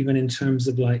 or even in terms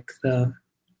of like the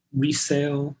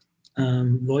resale,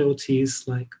 royalties,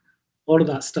 like all of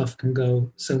that stuff can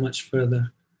go so much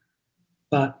further.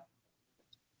 But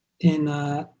in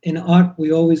art,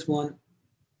 we always want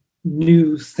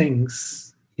new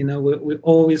things. We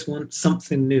always want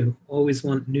something new, always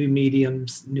want new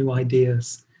mediums, new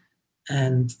ideas.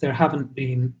 And there has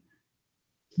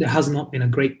not been a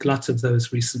great glut of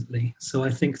those recently. So I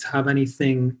think to have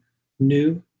anything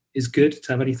new is good,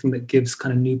 to have anything that gives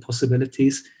kind of new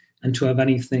possibilities, and to have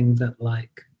anything that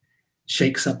like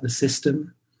shakes up the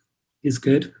system is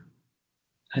good.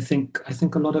 I think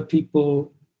a lot of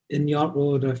people in the art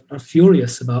world are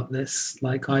furious about this,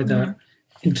 like either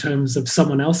in terms of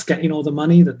someone else getting all the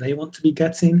money that they want to be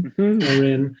getting, or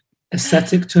in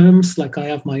aesthetic terms, like I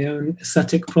have my own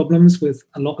aesthetic problems with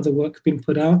a lot of the work being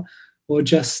put out, or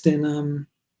just in,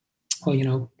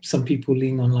 some people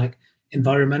lean on like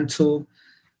environmental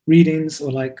readings,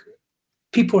 or like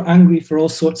people are angry for all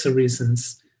sorts of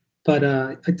reasons. But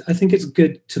I think it's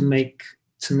good to make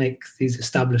these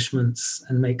establishments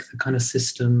and make the kind of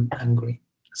system angry.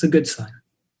 It's a good sign.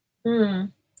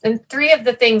 And three of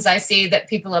the things I see that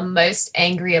people are most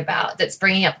angry about, that's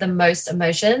bringing up the most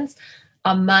emotions,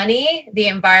 are money, the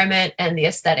environment, and the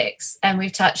aesthetics. And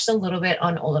we've touched a little bit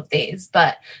on all of these.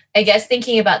 But I guess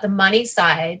thinking about the money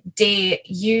side, Dee,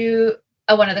 you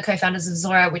are one of the co-founders of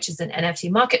Zora, which is an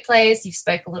NFT marketplace. You've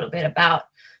spoke a little bit about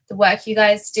the work you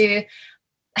guys do.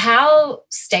 How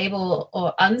stable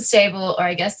or unstable, or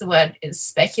I guess the word is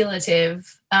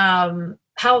speculative,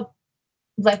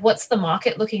 what's the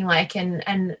market looking like,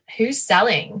 and who's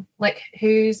selling? Like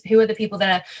who are the people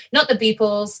that are not the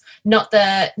Beeples, not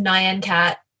the Nyan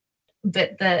Cat,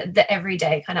 but the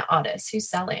everyday kind of artists? Who's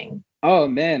selling? Oh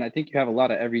man, I think you have a lot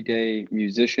of everyday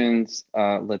musicians.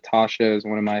 Latasha is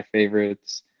one of my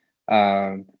favorites.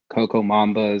 Coco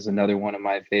Mamba is another one of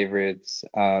my favorites.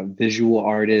 Visual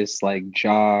artists like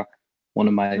Ja, one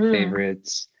of my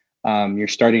favorites. You're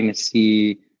starting to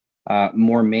see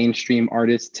more mainstream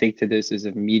artists take to this as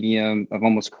a medium of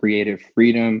almost creative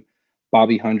freedom.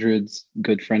 Bobby Hundreds,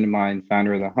 good friend of mine,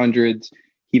 founder of the Hundreds,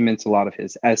 he mints a lot of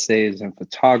his essays and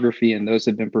photography, and those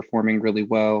have been performing really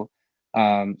well.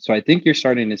 So I think you're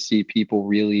starting to see people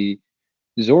really.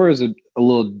 Zora is a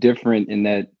little different in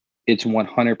that it's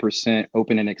 100%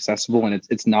 open and accessible, and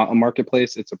it's not a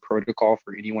marketplace. It's a protocol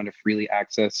for anyone to freely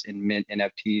access and mint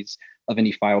NFTs of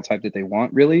any file type that they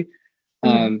want, really.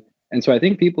 And so I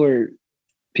think people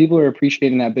are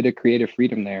appreciating that bit of creative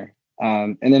freedom there.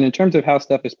 And then in terms of how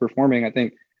stuff is performing, I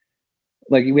think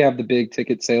like we have the big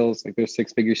ticket sales, like there's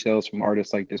 6-figure sales from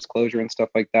artists like Disclosure and stuff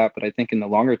like that. But I think in the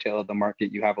longer tail of the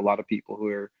market, you have a lot of people who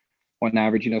are on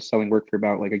average, selling work for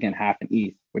about like, again, half an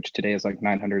ETH, which today is like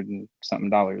 900 and something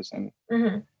dollars, and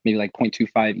maybe like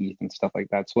 0.25 ETH and stuff like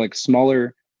that. So like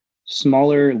smaller,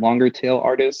 longer tail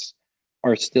artists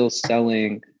are still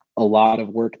selling a lot of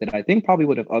work that I think probably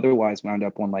would have otherwise wound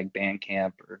up on like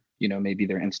Bandcamp or, maybe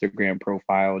their Instagram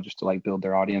profile just to like build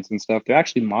their audience and stuff. They're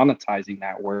actually monetizing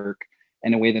that work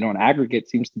in a way that on aggregate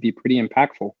seems to be pretty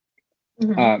impactful.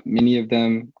 Many of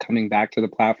them coming back to the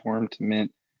platform to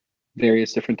mint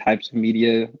various different types of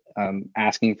media,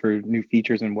 asking for new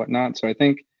features and whatnot. So I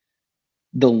think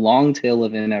the long tail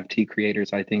of NFT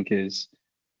creators, I think, is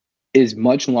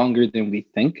much longer than we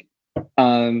think.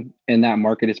 And that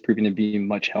market is proving to be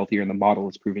much healthier, and the model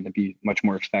is proving to be much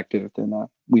more effective than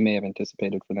we may have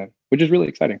anticipated for them, which is really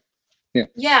exciting.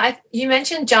 Yeah, you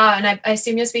mentioned Ja, and I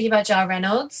assume you're speaking about Ja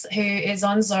Reynolds, who is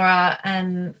on Zora,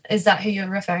 and is that who you're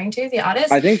referring to, the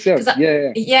artist? I think so.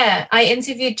 Yeah, I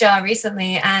interviewed Ja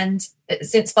recently, and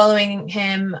since following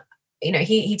him,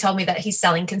 he told me that he's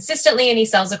selling consistently, and he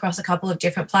sells across a couple of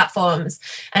different platforms.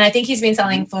 And I think he's been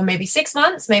selling for maybe 6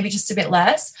 months, maybe just a bit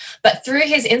less. But through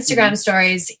his Instagram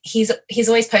stories, he's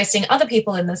always posting other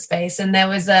people in the space, and there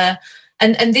was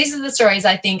And these are the stories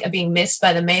I think are being missed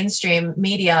by the mainstream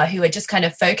media, who are just kind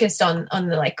of focused on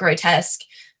the like grotesque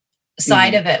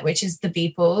side of it, which is the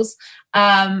Beeples.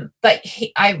 But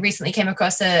I recently came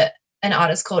across an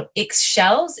artist called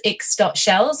X.Shells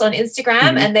on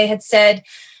Instagram, and they had said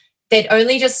they'd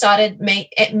only just started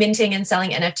minting and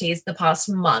selling NFTs the past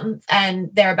month,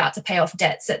 and they're about to pay off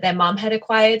debts that their mom had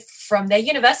acquired from their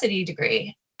university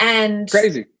degree. And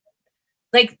crazy.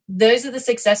 Like, those are the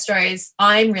success stories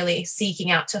I'm really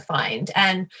seeking out to find.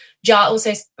 And Ja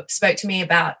also spoke to me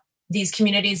about these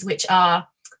communities which are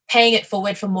paying it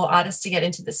forward for more artists to get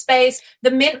into the space.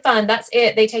 The Mint Fund, that's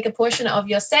it. They take a portion of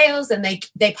your sales and they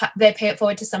pay it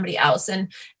forward to somebody else. And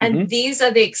these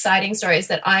are the exciting stories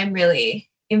that I'm really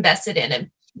invested in.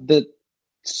 And the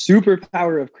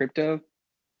superpower of crypto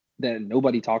that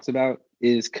nobody talks about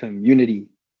is community.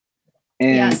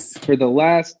 And for the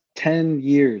last 10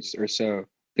 years or so,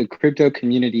 the crypto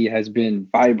community has been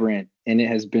vibrant, and it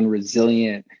has been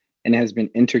resilient, and it has been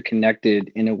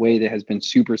interconnected in a way that has been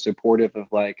super supportive of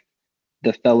like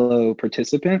the fellow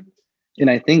participant. And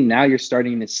I think now you're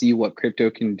starting to see what crypto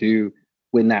can do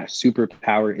when that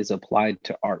superpower is applied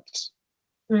to arts.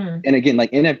 And again,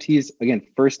 like NFTs,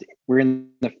 we're in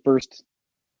the first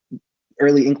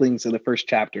early inklings of the first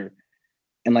chapter.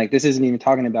 And like, this isn't even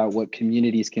talking about what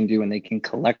communities can do, and they can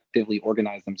collectively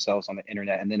organize themselves on the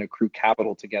internet and then accrue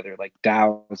capital together, like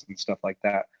DAOs and stuff like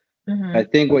that. I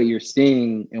think what you're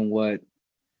seeing and what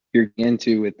you're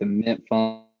into with the Mint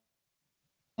Fund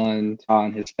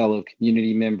on his fellow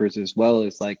community members, as well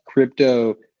as like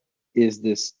crypto is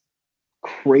this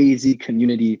crazy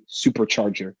community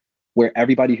supercharger where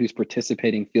everybody who's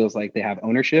participating feels like they have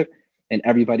ownership, and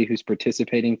everybody who's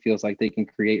participating feels like they can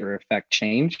create or affect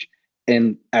change.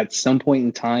 And at some point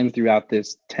in time throughout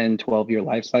this 10, 12-year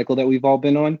life cycle that we've all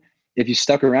been on, if you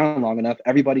stuck around long enough,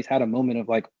 everybody's had a moment of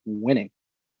like winning,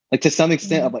 like to some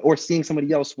extent, of like, or seeing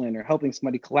somebody else win or helping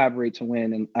somebody collaborate to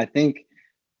win. And I think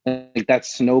like that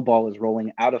snowball is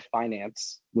rolling out of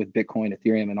finance with Bitcoin,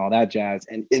 Ethereum, and all that jazz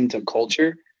and into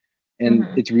culture. And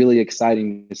it's really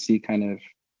exciting to see kind of,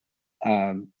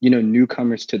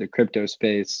 newcomers to the crypto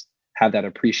space have that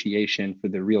appreciation for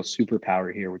the real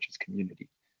superpower here, which is community.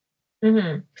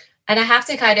 And I have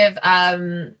to kind of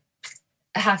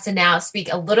have to now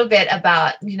speak a little bit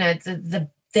about, the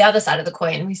other side of the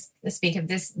coin. We speak of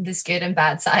this good and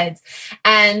bad sides.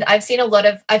 And I've seen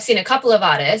a couple of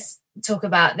artists talk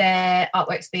about their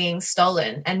artworks being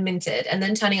stolen and minted and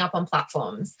then turning up on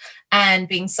platforms and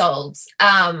being sold.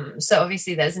 So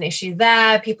obviously there's an issue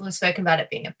there. People have spoken about it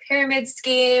being a pyramid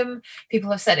scheme. People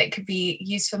have said it could be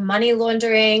used for money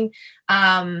laundering.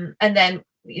 And then,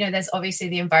 there's obviously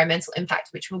the environmental impact,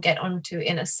 which we'll get onto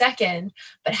in a second.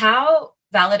 But how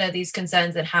valid are these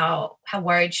concerns, and how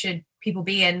worried should people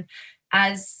be? And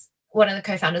as one of the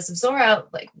co-founders of Zora,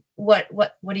 like what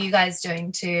are you guys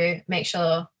doing to make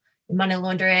sure money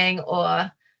laundering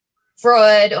or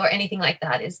fraud or anything like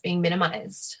that is being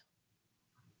minimized?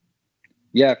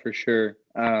 Yeah, for sure.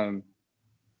 On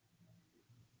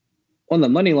the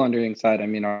money laundering side, I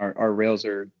mean, our rails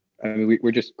are,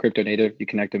 we're just crypto native. You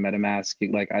connect to MetaMask.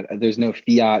 There's no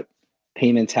fiat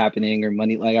payments happening or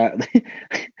money. Like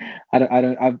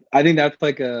I think that's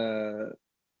like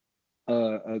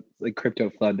like crypto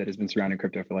flood that has been surrounding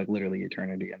crypto for like literally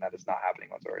eternity, and that is not happening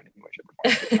on Zora in any way, shape,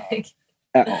 or form,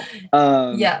 at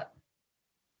all. Yeah.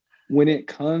 When it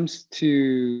comes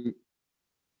to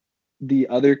the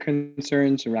other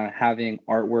concerns around having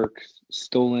artwork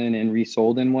stolen and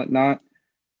resold and whatnot,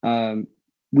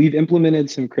 we've implemented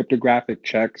some cryptographic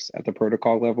checks at the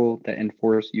protocol level that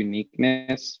enforce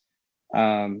uniqueness,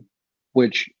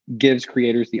 which gives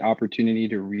creators the opportunity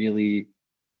to really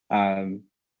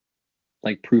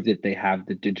like prove that they have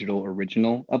the digital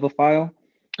original of a file.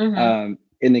 Mm-hmm.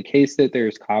 In the case that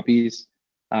there's copies,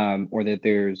 or that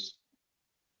there's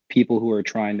people who are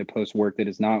trying to post work that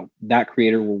is not, that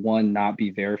creator will, one, not be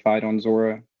verified on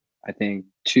Zora. I think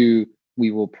two, we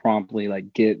will promptly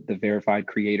like get the verified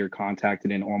creator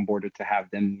contacted and onboarded to have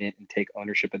them mint and take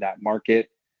ownership of that market.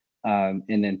 And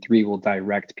then three, we'll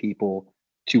direct people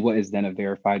to what is then a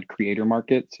verified creator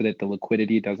market so that the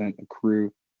liquidity doesn't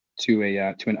accrue to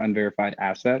an unverified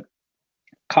asset.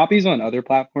 Copies on other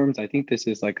platforms, I think this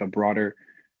is like a broader,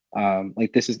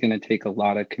 like this is going to take a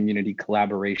lot of community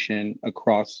collaboration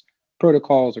across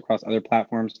protocols, across other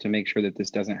platforms to make sure that this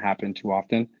doesn't happen too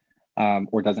often,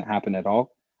 or doesn't happen at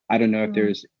all. I don't know if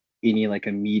there's any like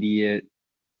immediate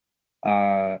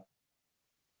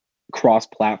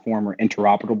cross-platform or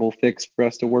interoperable fix for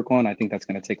us to work on. I think that's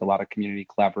going to take a lot of community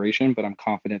collaboration, but I'm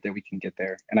confident that we can get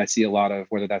there. And I see a lot of,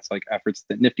 whether that's like efforts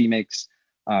that Nifty makes,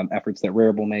 efforts that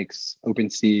Rarible makes,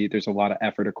 OpenSea, there's a lot of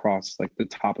effort across like the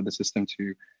top of the system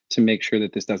to make sure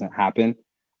that this doesn't happen.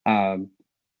 And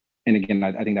again,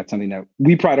 I think that's something that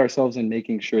we pride ourselves in,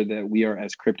 making sure that we are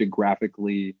as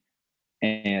cryptographically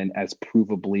and as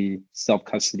provably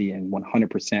self-custody and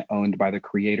 100% owned by the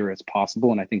creator as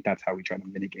possible. And I think that's how we try to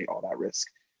mitigate all that risk,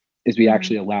 is we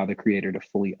actually allow the creator to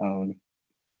fully own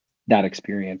that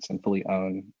experience and fully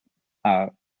own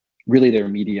really their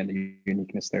media and the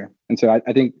uniqueness there. And so I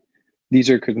think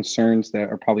these are concerns that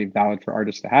are probably valid for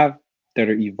artists to have, that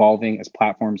are evolving as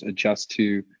platforms adjust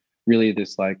to really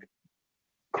this like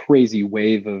crazy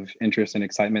wave of interest and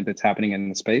excitement that's happening in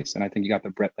the space. And I think you got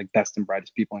the best and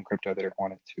brightest people in crypto that are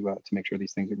on it to make sure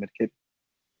these things are mitigated.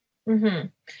 Mm-hmm.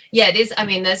 Yeah, it is. I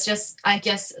mean, there's just, I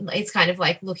guess it's kind of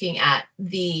like looking at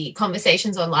the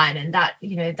conversations online, and that,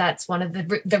 you know, that's one of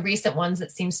the recent ones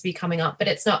that seems to be coming up. But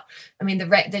it's not, I mean,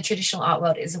 the traditional art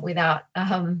world isn't without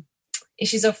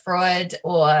issues of fraud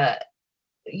or,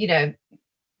 you know,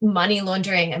 money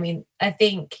laundering. I mean, I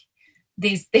think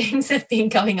these things have been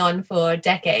going on for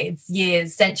decades,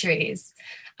 years, centuries.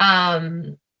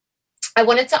 I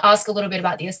wanted to ask a little bit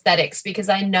about the aesthetics, because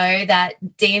I know that,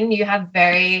 Dean, you have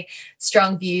very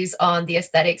strong views on the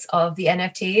aesthetics of the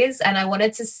NFTs. And I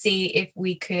wanted to see if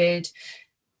we could,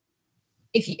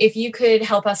 if you could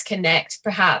help us connect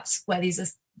perhaps what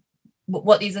these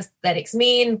aesthetics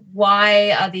mean.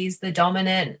 Why are these the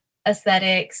dominant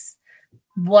aesthetics?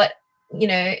 What, you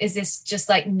know, is this just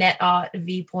like net art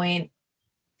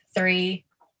v.3?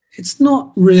 It's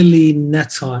not really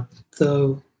net art,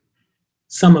 though.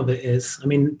 Some of it is. I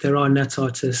mean, there are net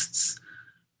artists,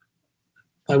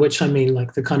 by which I mean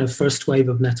like the kind of first wave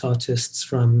of net artists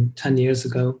from 10 years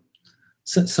ago.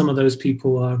 So some of those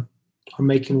people are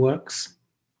making works.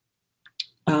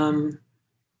 I'm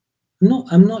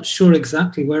not sure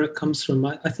exactly where it comes from.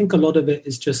 I think a lot of it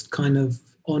is just kind of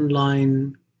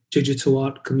online digital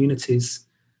art communities.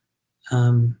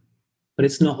 But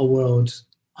it's not a world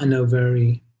I know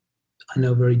very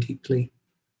deeply.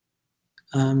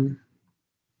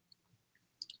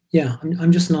 Yeah,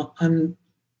 I'm just not. I'm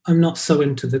not so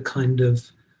into the kind of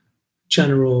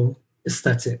general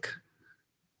aesthetic.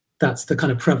 That's the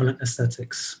kind of prevalent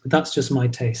aesthetics. But that's just my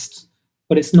taste.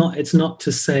 But it's not. It's not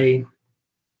to say.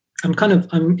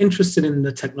 I'm interested in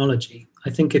the technology. I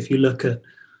think if you look at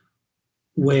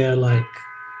where like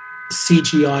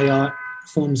CGI art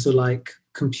forms are like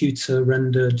computer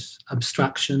rendered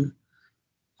abstraction,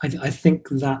 I think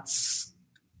that's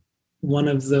one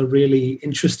of the really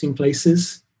interesting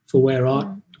places for where art,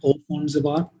 all forms of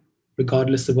art,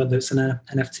 regardless of whether it's an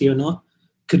NFT or not,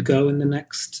 could go in the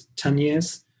next 10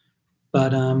 years.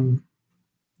 But I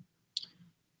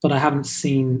haven't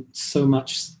seen so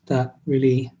much that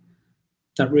really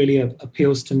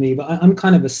appeals to me. But I'm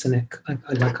kind of a cynic.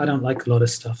 I don't like a lot of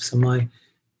stuff, so it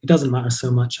doesn't matter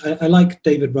so much. I like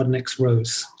David Rudnick's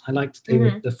Rose. I liked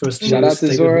David the first. Shout out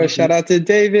to Zora. Shout out to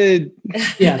David.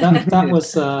 Yeah, that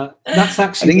was that's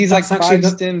actually. I think he's like 5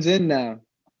 stems in now.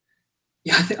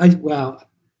 Yeah,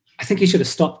 I think he should have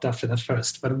stopped after the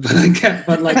first, but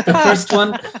like the first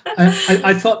one,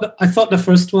 I thought the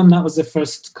first one, that was the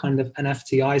first kind of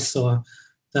NFT I saw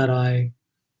that I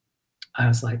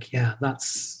was like, yeah,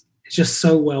 it's just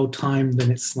so well timed,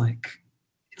 and it's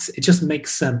it just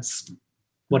makes sense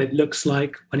what it looks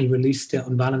like when he released it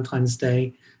on Valentine's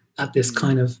Day at this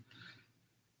kind of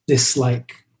this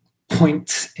like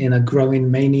point in a growing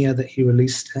mania that he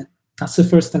released it. That's the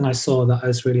first thing I saw that I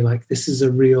was really like, this is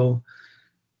a real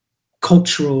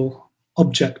cultural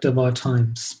object of our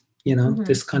times. You know,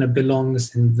 this kind of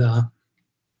belongs in the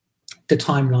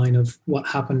timeline of what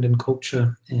happened in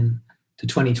culture in the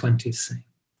 2020s.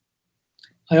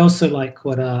 I also like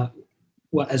what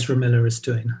Ezra Miller is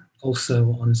doing,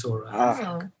 also on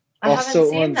Zora. I haven't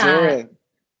seen that. Zora.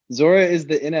 Zora is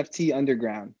the NFT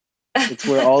underground. It's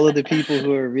where all of the people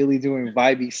who are really doing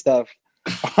vibey stuff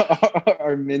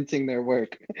are minting their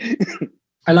work.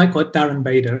 I like what Darren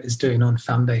Bader is doing on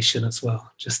Foundation as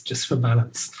well, just for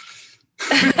balance.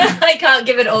 I can't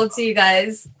give it all to you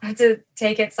guys. I have to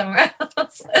take it somewhere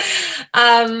else.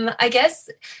 I guess,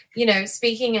 you know,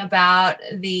 speaking about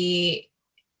the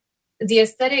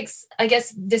aesthetics, I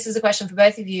guess this is a question for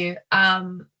both of you.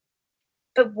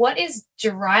 But what is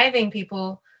driving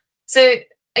people? So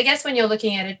I guess when you're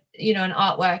looking at an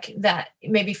artwork that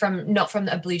maybe not from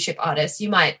a blue chip artist, you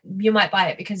might buy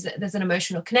it because there's an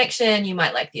emotional connection. You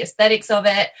might like the aesthetics of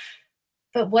it.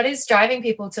 But what is driving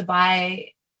people to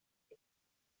buy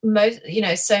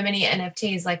so many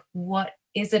NFTs? Like, what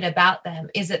is it about them?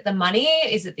 Is it the money?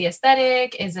 Is it the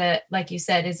aesthetic? Is it, like you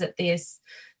said, is it this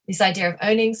idea of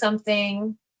owning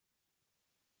something?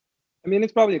 I mean,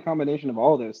 it's probably a combination of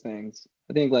all those things.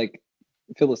 I think, like,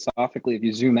 philosophically, if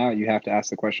you zoom out, you have to ask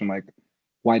the question, like,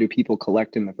 why do people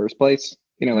collect in the first place?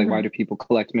 You know, like, why do people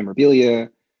collect memorabilia?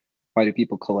 Why do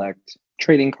people collect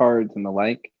trading cards and the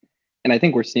like? And I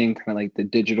think we're seeing kind of like the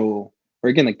digital, or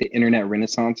again, like the internet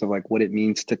renaissance of like what it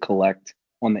means to collect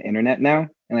on the internet now.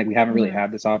 And like, we haven't really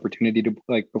had this opportunity to,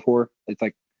 like, before. It's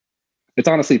like, it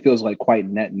honestly feels like quite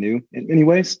net new in many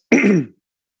ways, even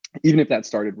if that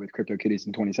started with CryptoKitties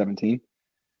in 2017.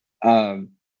 And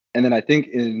then I think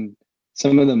in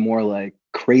some of the more like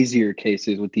crazier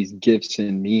cases with these GIFs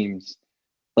and memes,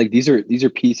 like these are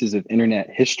pieces of internet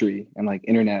history and like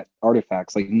internet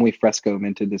artifacts. Like Muy Fresco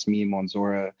minted this meme on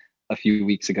Zora a few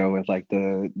weeks ago with like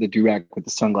the durag with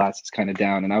the sunglasses kind of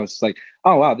down, and I was like,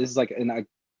 oh wow, this is like an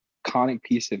iconic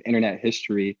piece of internet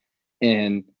history,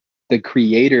 and the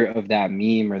creator of that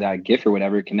meme or that GIF or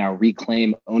whatever can now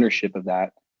reclaim ownership of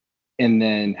that and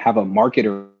then have a market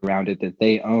around it that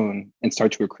they own and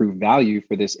start to accrue value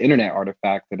for this internet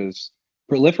artifact that is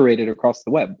proliferated across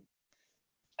the web.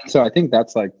 So I think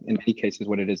that's like in many cases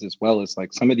what it is as well, is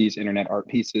like some of these internet art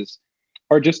pieces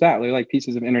are just that. They're like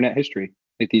pieces of internet history,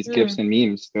 like these GIFs and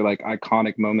memes. They're like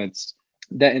iconic moments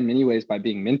that in many ways by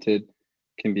being minted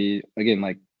can be, again,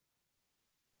 like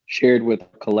shared with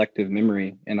collective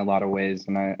memory in a lot of ways.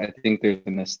 And I think there's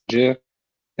a nostalgia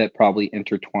that probably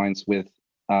intertwines with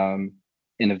an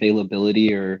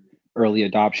availability or early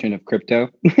adoption of crypto,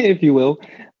 if you will,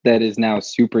 that is now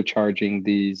supercharging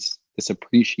this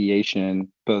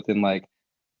appreciation, both in like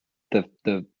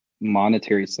the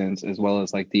monetary sense as well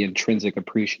as like the intrinsic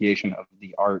appreciation of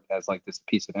the art as like this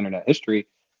piece of internet history.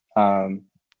 And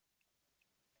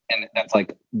that's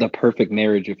like the perfect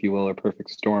marriage, if you will, or perfect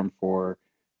storm for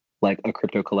like a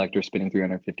crypto collector spending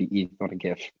 350 ETH on a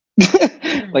GIF.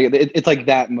 Like it's like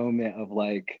that moment of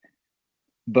like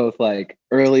both like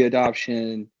early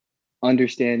adoption,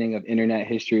 understanding of internet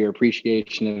history or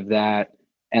appreciation of that,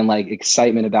 and like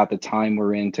excitement about the time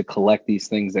we're in to collect these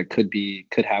things that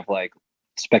could have like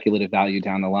speculative value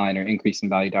down the line or increase in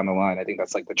value down the line. I think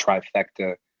that's like the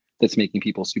trifecta that's making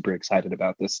people super excited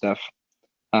about this stuff.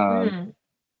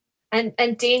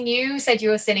 And Dean, you said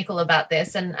you were cynical about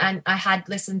this, and I had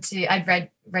I'd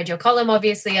read your column,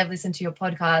 obviously. I've listened to your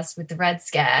podcast with the Red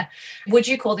Scare. Would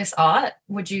you call this art?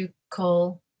 Would you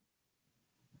call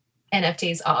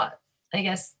NFTs art, I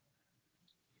guess?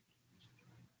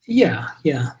 Yeah,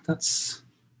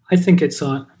 I think it's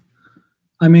art.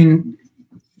 I mean,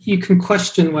 you can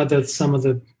question whether some of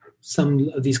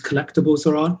these collectibles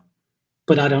are art,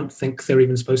 but I don't think they're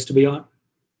even supposed to be art.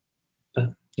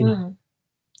 But you know.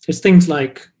 There's things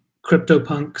like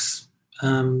CryptoPunks.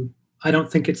 I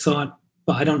don't think it's art,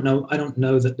 but I don't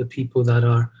know that the people that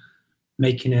are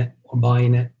making it or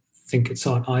buying it think it's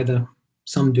art either.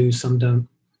 Some do, some don't.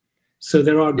 So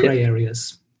there are gray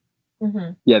areas.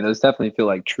 Yeah, those definitely feel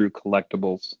like true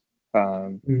collectibles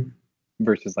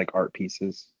versus like art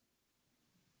pieces.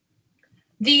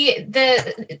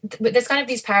 There's kind of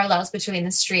these parallels between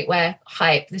the streetwear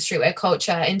hype, the streetwear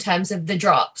culture in terms of the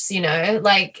drops, you know,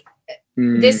 like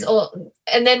and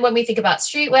then when we think about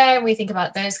streetwear and we think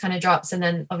about those kind of drops, and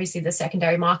then obviously the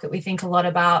secondary market, we think a lot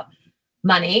about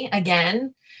money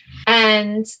again.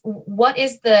 And what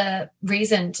is the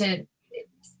reason to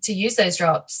use those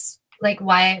drops? Like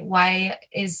why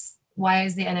is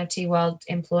the NFT world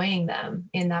employing them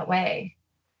in that way?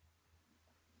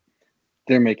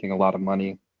 They're making a lot of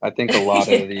money. I think a lot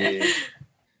of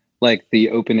the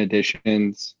open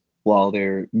editions, while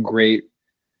they're great,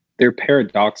 they're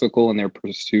paradoxical in their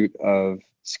pursuit of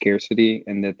scarcity,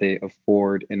 and that they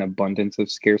afford an abundance of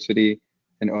scarcity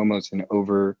and almost an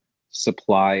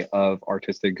oversupply of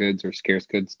artistic goods or scarce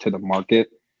goods to the market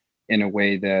in a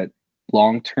way that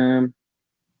long term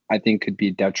I think could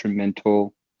be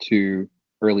detrimental to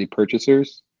early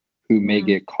purchasers who may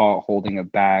get caught holding a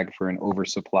bag for an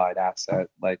oversupplied asset.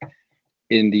 Like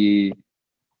in the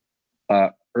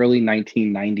early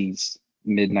 1990s,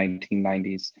 mid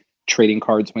 1990s, trading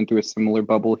cards went through a similar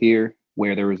bubble here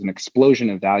where there was an explosion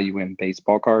of value in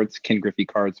baseball cards. Ken Griffey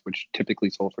cards, which typically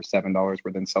sold for $7,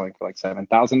 were then selling for like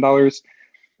 $7,000.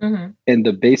 And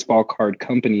the baseball card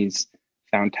companies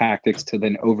found tactics to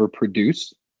then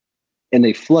overproduce, and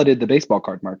they flooded the baseball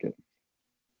card market.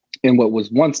 And what was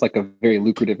once like a very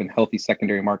lucrative and healthy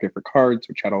secondary market for cards,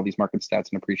 which had all these market stats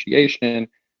and appreciation,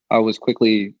 was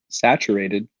quickly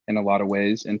saturated in a lot of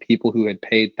ways. And people who had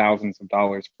paid thousands of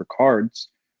dollars for cards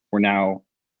were now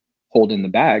holding the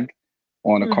bag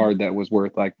on a card that was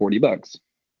worth like $40.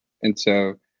 And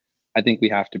so I think we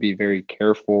have to be very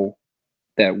careful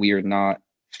that we are not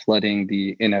flooding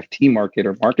the NFT market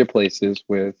or marketplaces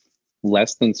with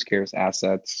less than scarce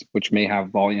assets, which may have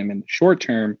volume in the short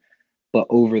term, but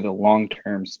over the long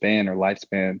term span or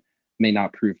lifespan may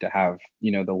not prove to have,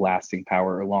 you know, the lasting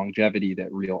power or longevity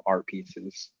that real art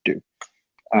pieces do.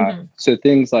 So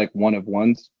things like one of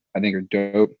ones, I think, are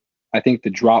dope. I think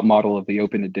the drop model of the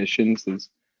open editions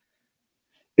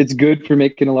it's good for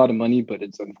making a lot of money, but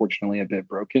it's unfortunately a bit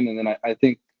broken. And then I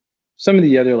think some of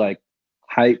the other like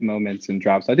hype moments and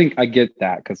drops, I think I get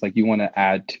that because like you want to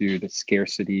add to the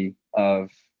scarcity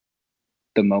of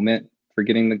the moment for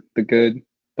getting the good.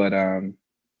 But I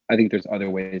think there's other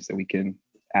ways that we can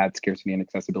add scarcity and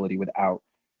accessibility without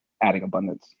adding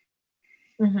abundance.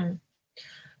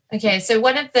 Okay, so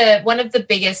one of the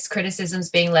biggest criticisms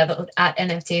being leveled at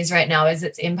NFTs right now is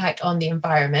its impact on the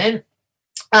environment.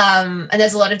 And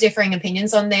there's a lot of differing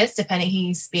opinions on this, depending who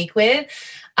you speak with.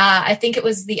 I think it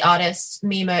was the artist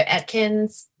Mimo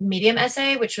Atkins' Medium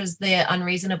essay, which was the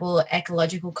unreasonable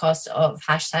ecological cost of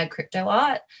 #crypto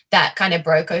art, that kind of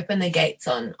broke open the gates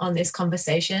on this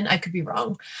conversation. I could be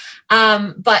wrong.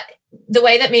 But the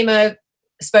way that Mimo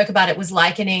spoke about it was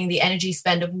likening the energy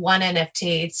spend of one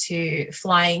NFT to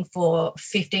flying for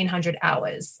 1,500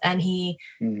 hours. And he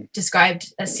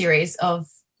described a series of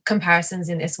comparisons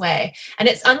in this way, and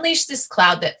it's unleashed this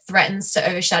cloud that threatens to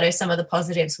overshadow some of the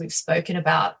positives we've spoken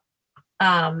about.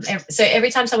 So every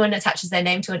time someone attaches their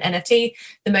name to an NFT,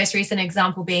 the most recent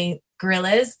example being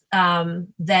Gorillas,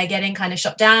 they're getting kind of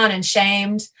shot down and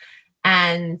shamed,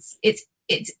 and it's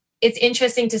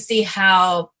interesting to see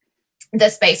how the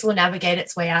space will navigate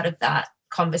its way out of that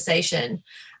conversation.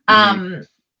 And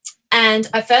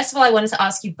first of all, I wanted to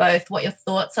ask you both what your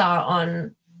thoughts are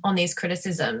on these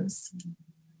criticisms.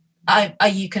 Are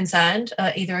you concerned?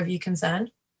 Are either of you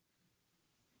concerned?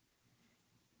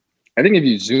 I think if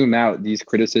you zoom out, these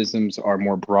criticisms are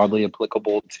more broadly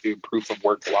applicable to proof of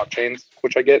work blockchains,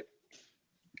 which I get.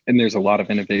 And there's a lot of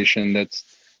innovation that's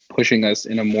pushing us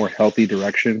in a more healthy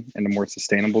direction and a more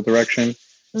sustainable direction,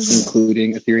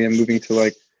 including Ethereum moving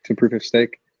to proof of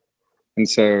stake. And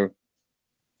so,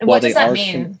 and what does that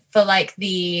mean for like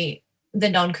the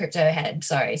non-crypto head?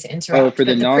 Sorry to interrupt. Oh, for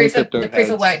the non-crypto the proof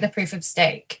of work, the proof of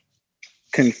stake.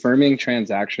 Confirming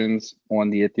transactions on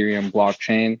the Ethereum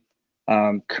blockchain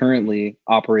currently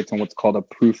operates on what's called a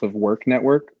proof of work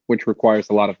network, which requires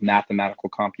a lot of mathematical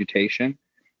computation.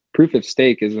 Proof of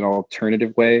stake is an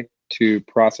alternative way to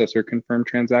process or confirm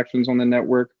transactions on the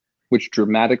network, which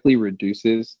dramatically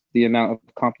reduces the amount of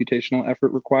computational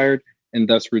effort required and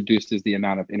thus reduces the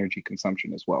amount of energy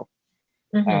consumption as well.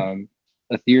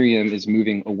 Ethereum is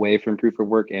moving away from proof of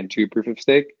work and to proof of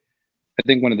stake. I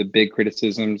think one of the big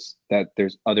criticisms that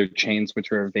there's other chains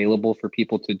which are available for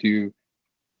people to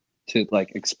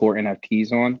like explore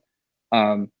NFTs on.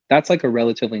 That's like a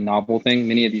relatively novel thing.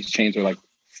 Many of these chains are like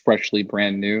freshly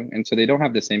brand new. And so they don't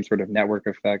have the same sort of network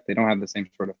effect. They don't have the same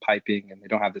sort of piping, and they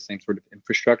don't have the same sort of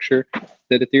infrastructure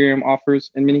that Ethereum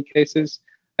offers in many cases.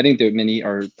 I think that many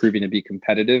are proving to be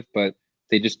competitive, but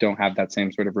they just don't have that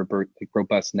same sort of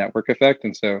robust network effect.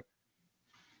 And so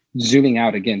zooming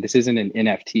out again, this isn't an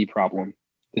NFT problem.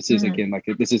 This is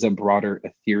this is a broader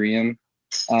Ethereum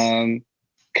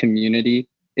community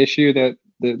issue that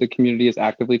the community is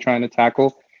actively trying to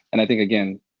tackle. And I think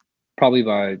again, probably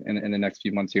in the next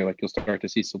few months here, like you'll start to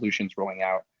see solutions rolling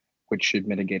out, which should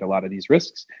mitigate a lot of these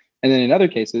risks. And then in other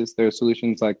cases, there are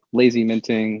solutions like lazy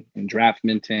minting and draft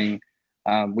minting,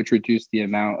 which reduce the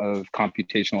amount of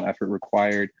computational effort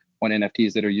required on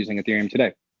NFTs that are using Ethereum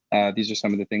today. These are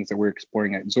some of the things that we're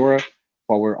exploring at Zora,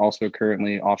 while we're also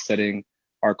currently offsetting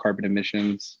our carbon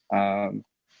emissions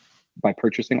by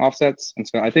purchasing offsets. And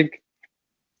so I think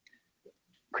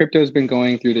crypto has been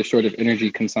going through this sort of energy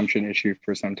consumption issue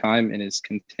for some time and has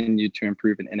continued to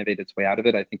improve and innovate its way out of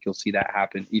it. I think you'll see that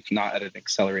happen, if not at an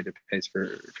accelerated pace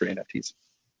for NFTs.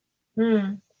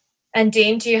 And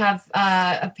Dean, do you have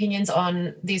opinions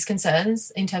on these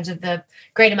concerns in terms of the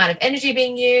great amount of energy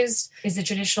being used? Is the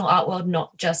traditional art world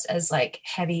not just as like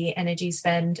heavy energy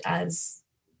spend as?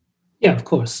 Yeah, of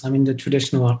course. I mean, the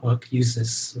traditional artwork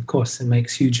uses, of course, it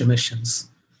makes huge emissions.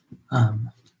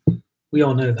 We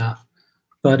all know that.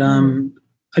 But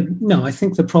I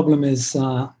think the problem is,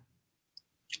 I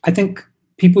think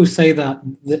people say that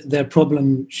their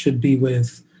problem should be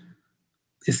with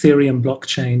Ethereum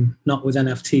blockchain, not with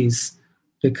NFTs,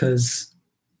 because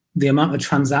the amount of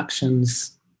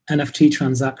transactions, NFT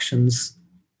transactions,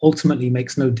 ultimately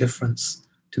makes no difference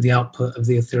to the output of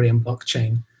the Ethereum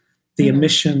blockchain. The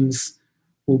emissions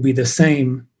will be the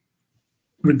same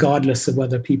regardless of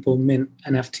whether people mint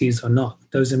NFTs or not.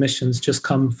 Those emissions just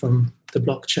come from the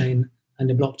blockchain, and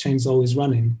the blockchain's always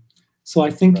running. So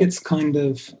I think it's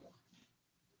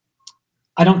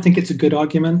I don't think it's a good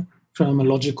argument from a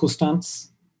logical stance,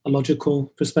 a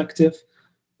logical perspective.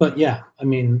 But yeah, I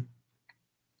mean,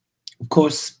 of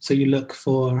course, so you look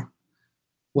for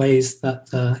ways that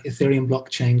the Ethereum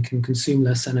blockchain can consume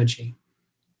less energy.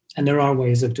 And there are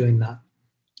ways of doing that,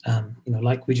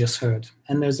 like we just heard.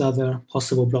 And there's other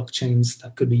possible blockchains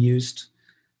that could be used.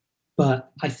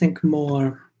 But I think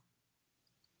more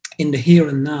in the here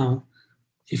and now,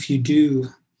 if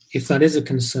that is a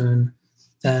concern,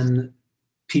 then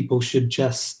people should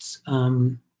just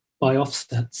buy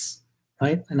offsets,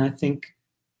 right? And I think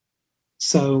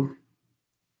so.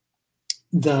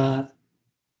 The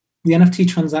NFT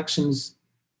transactions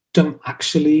don't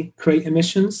actually create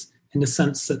emissions in the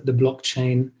sense that the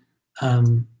blockchain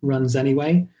runs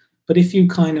anyway. But if you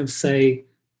kind of say,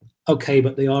 okay,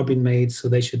 but they are being made, so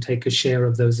they should take a share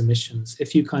of those emissions.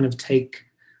 If you kind of take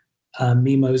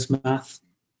Mimo's math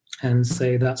and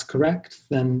say that's correct,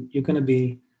 then you're going to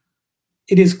be,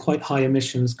 it is quite high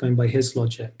emissions going by his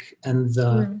logic, and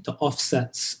the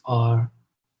offsets are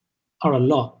a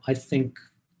lot. I think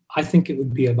it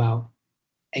would be about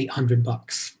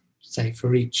 $800, say,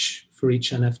 for each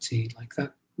NFT. Like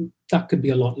that could be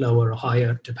a lot lower or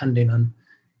higher depending on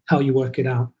how you work it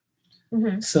out.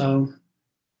 So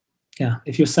yeah,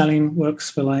 if you're selling works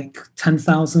for like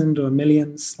 10,000 or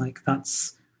millions, like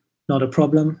that's not a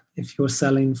problem. If you're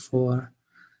selling for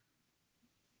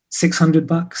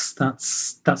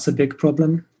 $600, that's a big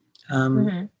problem.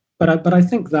 But I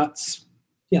think that's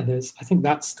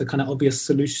the kind of obvious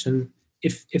solution.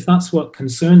 If that's what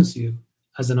concerns you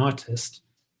as an artist,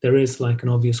 there is like an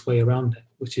obvious way around it,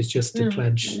 which is just to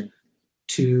pledge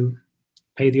to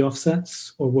pay the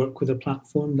offsets or work with a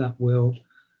platform that will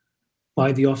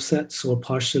buy the offsets or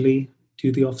partially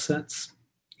do the offsets.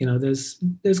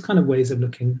 There's kind of ways of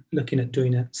looking at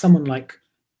doing it. Someone like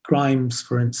Grimes,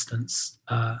 for instance,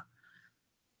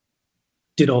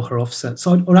 did all her offsets,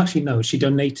 or actually no, she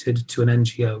donated to an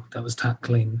NGO that was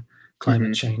tackling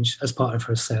climate change as part of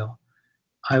her sale.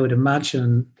 I would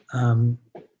imagine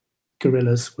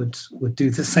Gorillas would do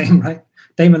the same, right?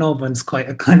 Damon Albarn's quite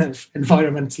a kind of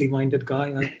environmentally minded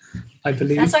guy, I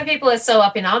believe. That's why people are so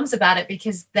up in arms about it,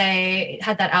 because they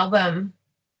had that album,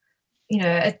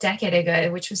 a decade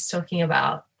ago, which was talking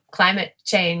about climate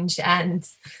change and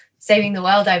saving the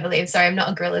world, I believe. Sorry, I'm not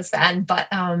a Gorillaz fan, but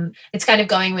it's kind of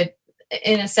going with,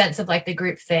 in a sense of like the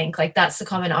group think, like that's the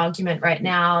common argument right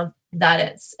now, that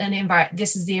it's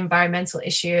this is the environmental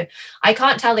issue. I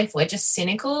can't tell if we're just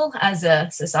cynical as a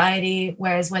society,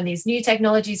 whereas when these new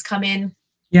technologies come in.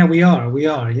 Yeah, we are.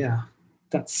 Yeah.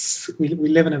 We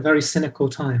live in a very cynical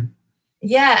time.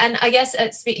 Yeah, and I guess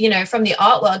from the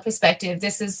art world perspective,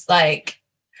 this is like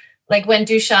when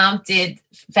Duchamp did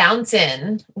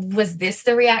Fountain, was this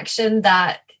the reaction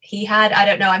that he had? I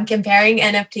don't know. I'm comparing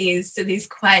NFTs to these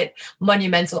quite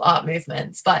monumental art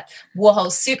movements, but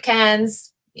Warhol's soup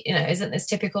cans, isn't this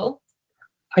typical?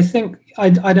 I think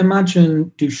I'd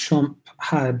imagine Duchamp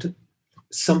had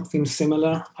something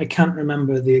similar. I can't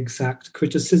remember the exact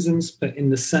criticisms, but in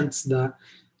the sense that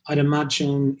I'd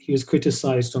imagine he was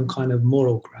criticized on kind of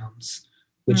moral grounds,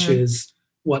 which is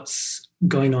what's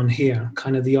going on here.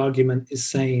 Kind of the argument is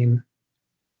saying,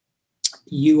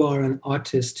 you are an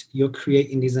artist, you're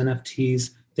creating these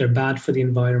NFTs, they're bad for the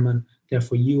environment,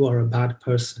 therefore you are a bad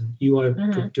person. You are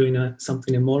doing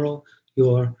something immoral,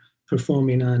 you're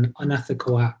performing an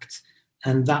unethical act.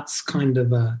 And that's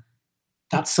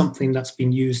that's something that's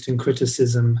been used in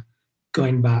criticism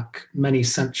going back many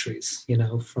centuries,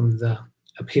 from the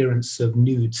appearance of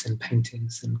nudes in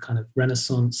paintings and kind of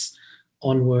Renaissance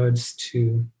onwards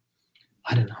to,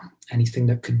 I don't know, anything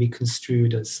that could be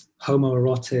construed as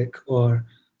homoerotic or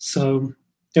so.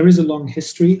 There is a long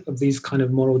history of these kind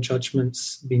of moral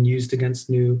judgments being used against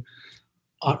new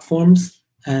art forms,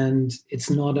 and it's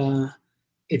not a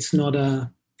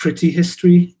pretty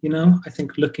history. I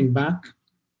think looking back,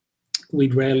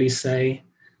 we'd rarely say,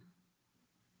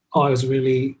 I was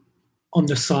really on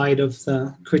the side of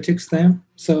the critics there.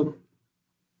 So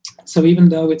even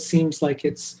though it seems like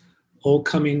it's all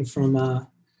coming from a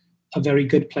very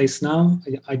good place now,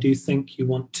 I do think you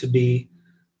want to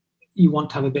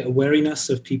have a bit of wariness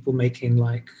of people making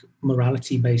like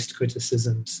morality-based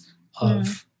criticisms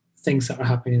of things that are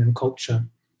happening in culture.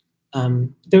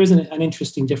 There is an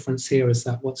interesting difference here, is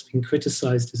that what's being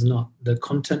criticized is not the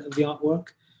content of the artwork,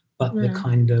 but the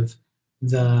kind of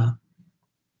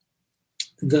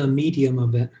the medium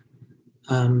of it.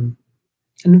 And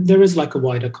there is like a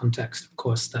wider context, of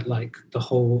course, that like the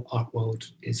whole art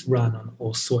world is run on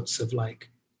all sorts of like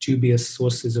dubious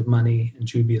sources of money and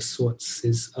dubious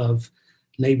sources of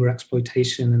labor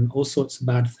exploitation and all sorts of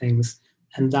bad things.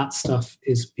 And that stuff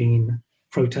is being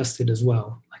protested as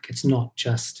well. Like it's not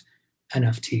just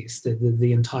NFTs.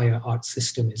 The entire art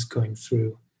system is going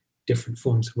through different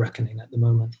forms of reckoning at the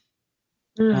moment.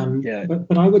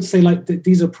 But I would say like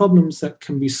these are problems that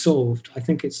can be solved. I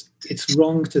think it's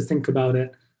wrong to think about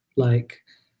it like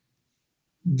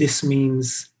this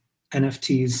means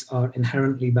NFTs are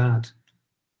inherently bad.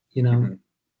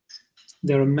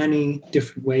 There are many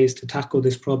different ways to tackle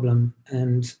this problem,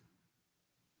 and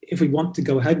if we want to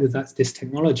go ahead with this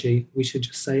technology, we should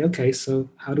just say, okay, so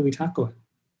how do we tackle it?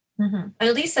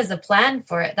 At least there's a plan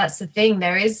for it. That's the thing.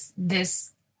 There is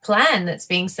this plan that's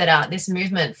being set out, this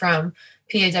movement from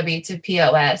POW to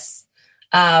POS,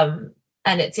 and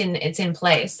it's in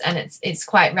place, and it's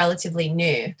quite relatively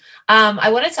new. I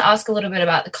wanted to ask a little bit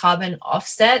about the carbon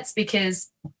offsets,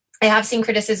 because I have seen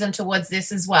criticism towards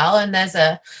this as well. And there's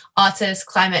a artist,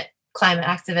 climate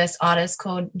activist artist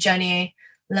called Joni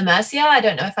Lamercia. I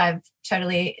don't know if I've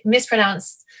totally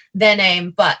mispronounced their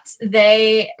name, but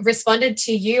they responded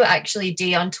to you actually,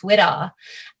 Dee, on Twitter.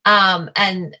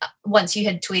 And once you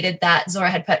had tweeted that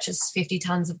Zora had purchased 50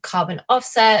 tons of carbon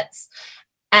offsets,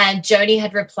 and Joni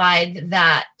had replied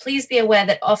that, please be aware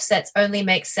that offsets only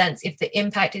make sense if the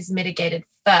impact is mitigated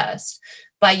first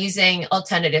by using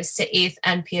alternatives to ETH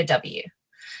and POW.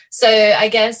 So I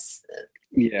guess,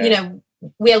 we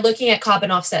are looking at carbon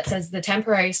offsets as the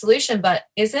temporary solution, but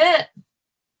is it,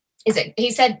 he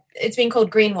said it's been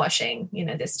called greenwashing,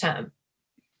 this term.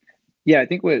 Yeah, I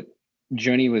think what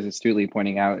Joni was astutely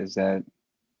pointing out is that,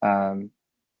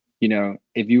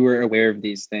 if you were aware of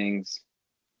these things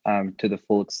to the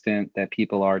full extent that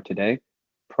people are today,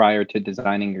 prior to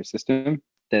designing your system,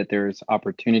 that there's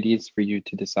opportunities for you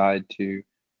to decide to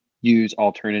use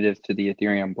alternatives to the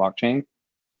Ethereum blockchain,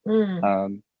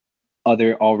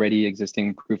 other already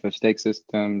existing proof of stake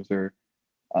systems, or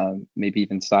maybe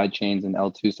even side chains and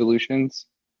L2 solutions.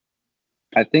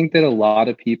 I think that a lot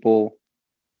of people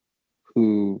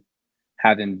who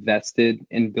have invested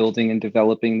in building and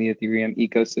developing the Ethereum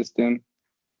ecosystem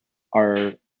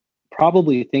are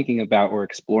probably thinking about or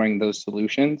exploring those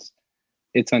solutions.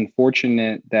 It's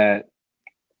unfortunate that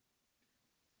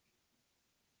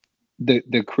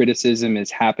the criticism is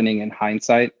happening in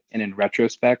hindsight and in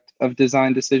retrospect of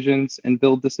design decisions and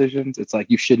build decisions. It's like,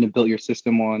 you shouldn't have built your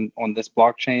system on this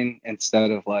blockchain, instead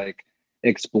of like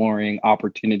exploring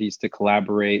opportunities to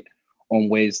collaborate on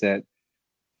ways that,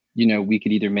 we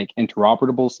could either make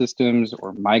interoperable systems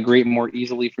or migrate more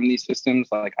easily from these systems.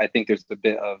 Like, I think there's a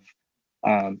bit of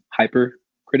hyper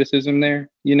criticism there,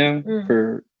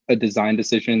 for a design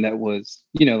decision that was,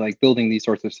 like building these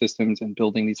sorts of systems and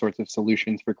building these sorts of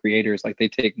solutions for creators. Like, they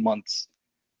take months,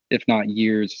 if not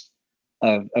years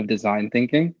of design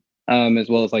thinking, as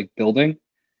well as like building.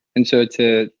 And so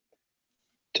to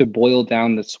boil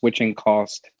down the switching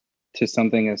cost to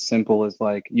something as simple as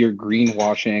like you're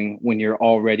greenwashing when you're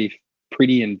already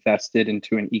pretty invested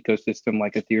into an ecosystem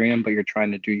like Ethereum, but you're trying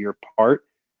to do your part,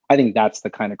 I think that's the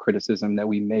kind of criticism that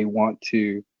we may want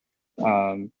to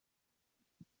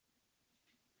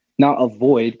not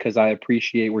avoid, because I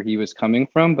appreciate where he was coming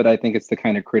from, but I think it's the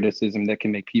kind of criticism that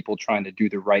can make people trying to do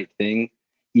the right thing,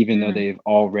 even though they've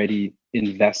already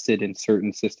invested in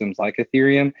certain systems like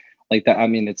Ethereum. Like that, I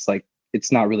mean, it's like,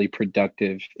 it's not really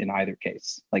productive in either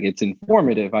case. Like, it's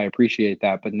informative, I appreciate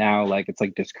that, but now like it's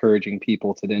like discouraging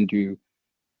people to then do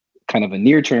kind of a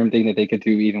near-term thing that they could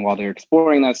do even while they're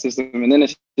exploring that system. And then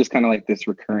it's just kind of like this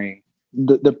recurring,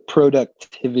 the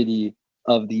productivity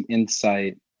of the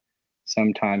insight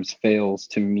sometimes fails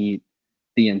to meet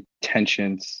the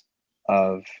intentions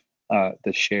of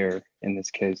the share, in this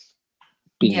case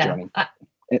being Johnny.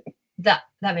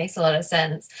 That makes a lot of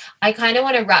sense. I kind of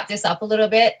want to wrap this up a little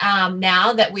bit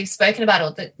now that we've spoken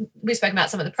about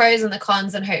some of the pros and the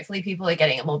cons, and hopefully people are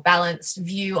getting a more balanced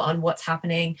view on what's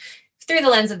happening through the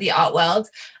lens of the art world.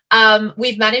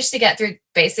 We've managed to get through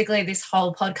basically this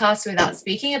whole podcast without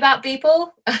speaking about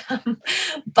people,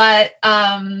 but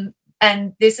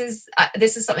and this is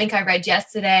something I read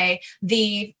yesterday.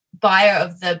 The buyer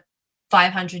of the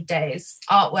 500 Days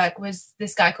artwork was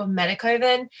this guy called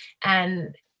Metakoven,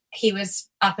 and he was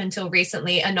up until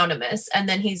recently anonymous, and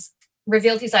then he's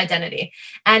revealed his identity.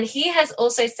 And he has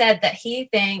also said that he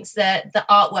thinks that the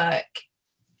artwork,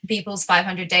 People's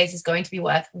 500 Days, is going to be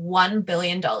worth $1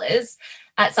 billion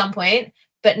at some point.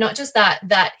 But not just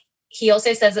that he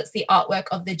also says it's the artwork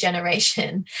of the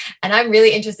generation. And I'm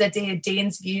really interested to hear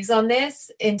Dean's views on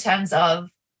this in terms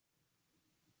of,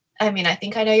 I mean, I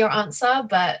think I know your answer,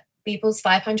 but People's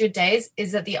 500 Days,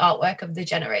 is it the artwork of the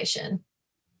generation?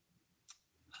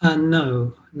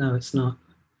 No, it's not.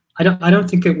 I don't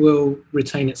think it will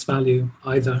retain its value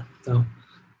either, though.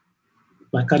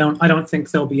 Like I don't think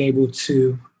they'll be able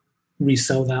to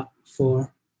resell that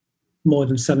for more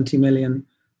than 70 million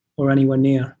or anywhere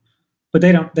near. But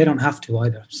they don't have to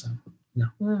either. So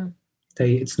no,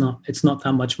 it's not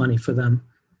that much money for them.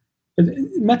 But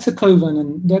Metakoven,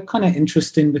 and they're kind of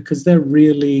interesting because they're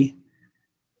really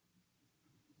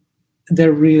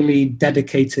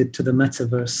dedicated to the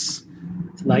metaverse.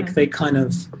 Like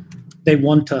they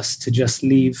want us to just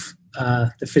leave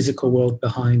the physical world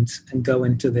behind and go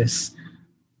into this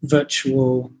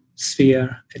virtual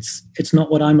sphere. It's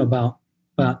not what I'm about,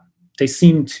 but they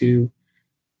seem to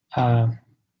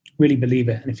really believe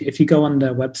it. And if you go on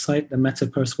their website, the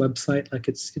Metaverse website, like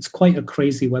it's quite a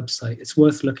crazy website. It's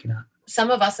worth looking at. Some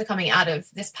of us are coming out of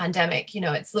this pandemic,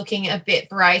 it's looking a bit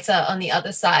brighter on the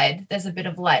other side. There's a bit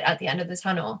of light at the end of the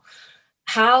tunnel.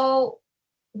 How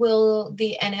will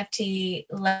the NFT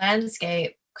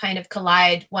landscape kind of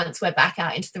collide once we're back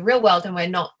out into the real world and we're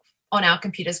not on our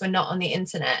computers, we're not on the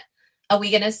internet? Are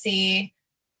we going to see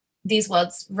these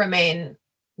worlds remain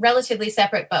relatively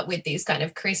separate, but with these kind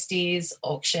of Christie's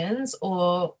auctions,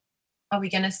 or are we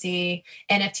going to see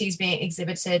NFTs being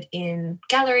exhibited in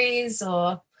galleries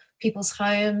or people's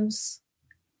homes?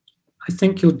 I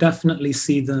think you'll definitely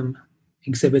see them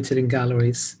exhibited in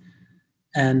galleries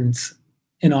and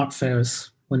in art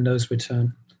fairs when those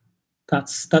return.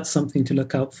 That's something to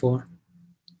look out for.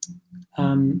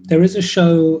 There is a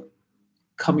show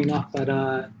coming up at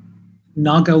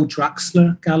Nagel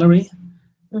Draxler Gallery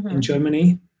in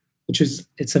Germany,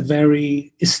 it's a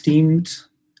very esteemed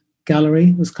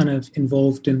gallery. It was kind of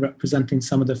involved in representing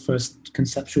some of the first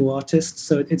conceptual artists.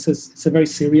 So it's a very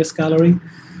serious gallery.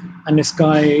 And this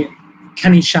guy,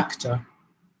 Kenny Schachter,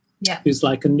 who's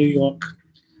like a New York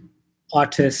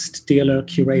artist, dealer,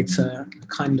 curator,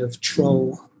 kind of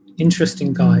troll,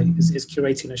 interesting guy, is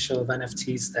curating a show of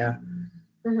NFTs there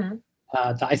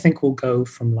that I think will go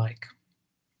from like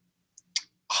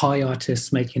high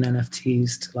artists making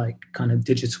NFTs to like kind of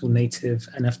digital native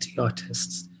NFT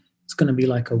artists. It's going to be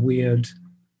like a weird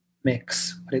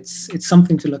mix, but it's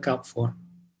something to look out for.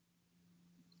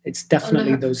 It's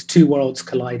definitely those two worlds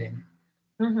colliding.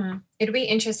 It'd be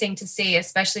interesting to see,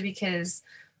 especially because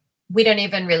we don't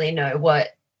even really know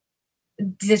what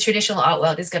the traditional art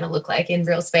world is going to look like in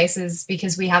real spaces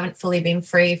because we haven't fully been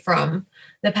free from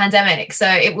the pandemic. So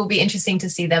it will be interesting to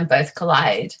see them both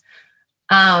collide.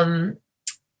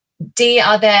 Dee,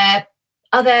 are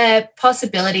there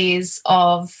possibilities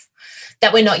of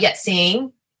that we're not yet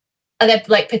seeing? Are there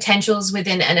like potentials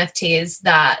within NFTs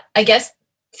that, I guess,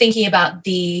 thinking about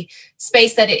the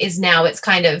space that it is now, it's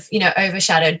kind of,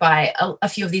 overshadowed by a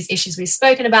few of these issues we've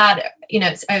spoken about.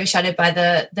 It's overshadowed by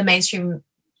the mainstream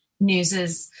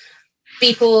news's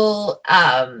people,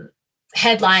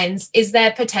 headlines. Is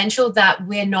there potential that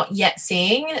we're not yet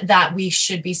seeing that we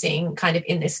should be seeing kind of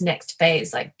in this next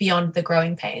phase, like beyond the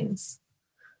growing pains?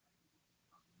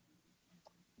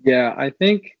 Yeah, I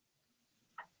think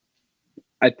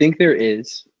there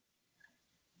is.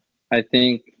 I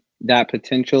think that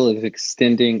potential is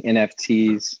extending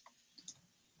NFTs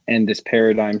and this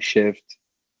paradigm shift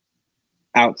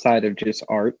outside of just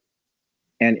art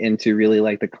and into really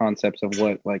like the concepts of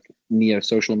what like neo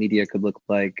social media could look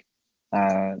like,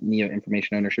 neo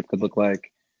information ownership could look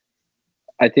like.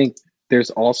 I think there's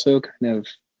also kind of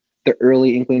the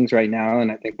early inklings right now,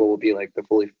 and I think what will be like the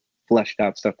fully fleshed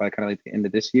out stuff by kind of like the end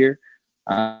of this year,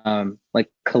 like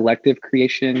collective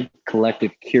creation,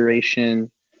 collective curation,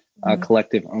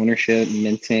 collective ownership,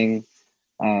 minting,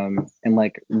 and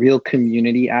like real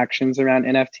community actions around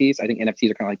NFTs. I think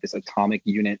NFTs are kind of like this atomic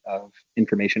unit of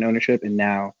information ownership. And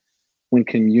now when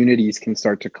communities can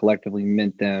start to collectively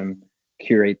mint them,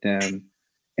 curate them,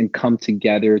 and come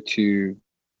together to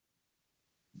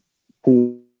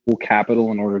pool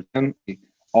capital in order to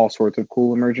all sorts of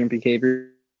cool emergent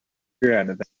behavior out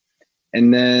of that.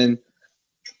 And then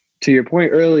to your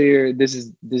point earlier, this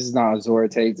is not a Zora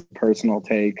take, it's a personal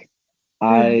take.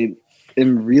 I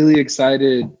am really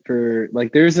excited for,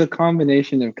 like, there's a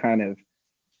combination of kind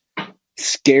of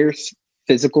scarce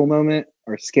physical moment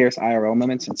or scarce IRL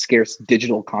moments and scarce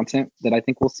digital content that I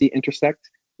think we'll see intersect,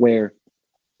 where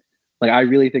like I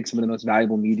really think some of the most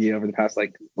valuable media over the past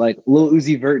like Lil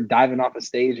Uzi Vert diving off a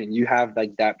stage, and you have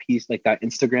like that piece, like that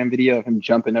Instagram video of him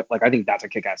jumping up, like I think that's a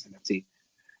kick-ass NFT.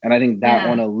 And I think that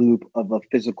on a loop of a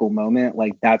physical moment,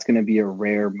 like that's going to be a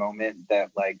rare moment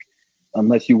that like,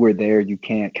 unless you were there, you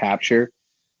can't capture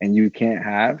and you can't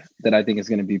have, that I think is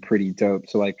going to be pretty dope.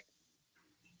 So like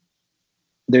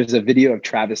there's a video of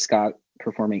Travis Scott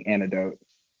performing Antidote.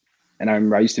 And I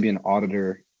remember I used to be an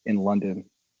auditor in London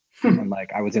and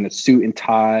like I was in a suit and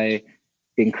tie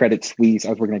in Credit Suisse. I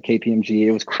was working at KPMG.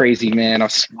 It was crazy, man. I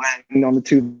was sweating on the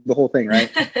tube, the whole thing,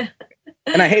 right?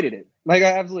 And I hated it. Like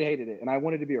I absolutely hated it. And I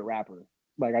wanted to be a rapper.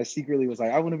 Like I secretly was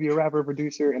like, I want to be a rapper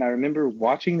producer. And I remember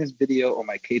watching this video on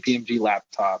my KPMG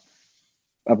laptop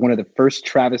of one of the first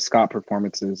Travis Scott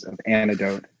performances of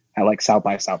Antidote at like South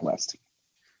by Southwest.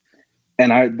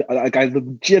 And I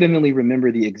legitimately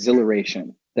remember the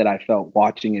exhilaration that I felt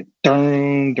watching it.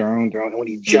 And when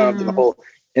he jumped and the whole,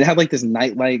 it had like this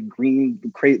nightlight green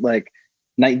crate, like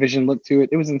night vision look to it.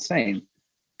 It was insane.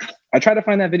 I tried to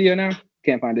find that video now.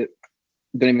 Can't find it.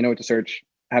 Don't even know what to search.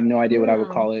 I have no idea what I would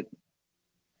call it.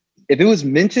 If it was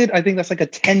minted, I think that's like a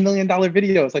 $10 million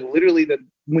video. It's like literally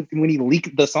when he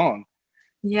leaked the song.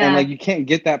 Yeah. And like you can't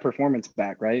get that performance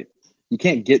back, right? You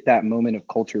can't get that moment of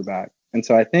culture back. And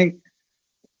so I think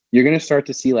you're going to start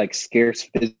to see like scarce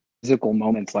physical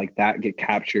moments like that get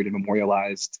captured and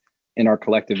memorialized in our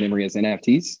collective memory as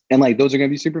NFTs. And like those are going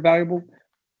to be super valuable.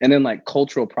 And then like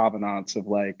cultural provenance of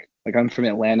like I'm from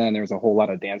Atlanta, and there was a whole lot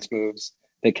of dance moves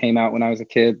that came out when I was a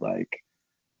kid, like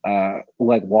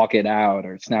Walk It Out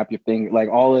or Snap Your Finger, like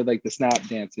all of like the snap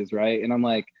dances, right? And I'm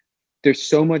like, there's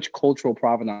so much cultural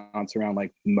provenance around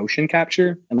like motion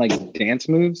capture and like dance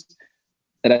moves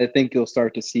that I think you'll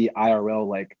start to see IRL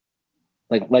like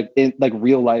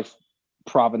real life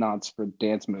provenance for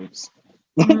dance moves.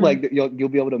 Like you'll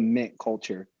be able to mint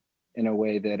culture in a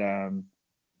way that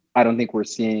I don't think we're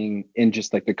seeing in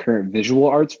just like the current visual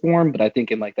arts form, but I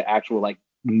think in like the actual like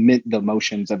mint the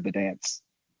motions of the dance.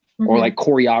 Or like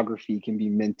choreography can be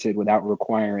minted without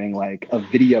requiring like a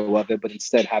video of it, but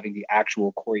instead having the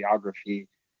actual choreography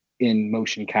in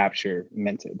motion capture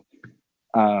minted.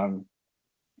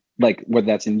 Like whether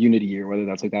that's in Unity or whether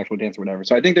that's like the actual dance or whatever.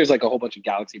 So I think there's like a whole bunch of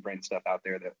Galaxy Brain stuff out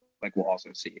there that like we'll also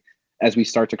see as we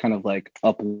start to kind of like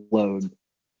upload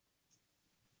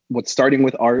what's starting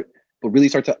with art, but really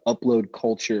start to upload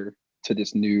culture to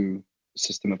this new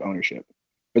system of ownership.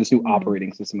 For this new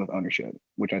operating system of ownership,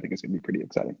 which I think is going to be pretty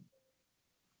exciting.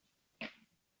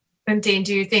 And Dean,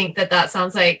 do you think that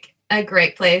sounds like a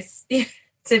great place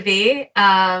to be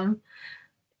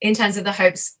in terms of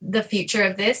the future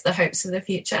of this, the hopes of the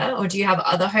future? Or do you have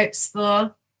other hopes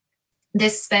for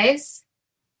this space?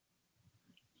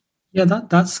 Yeah,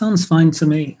 that sounds fine to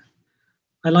me.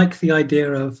 I like the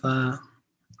idea of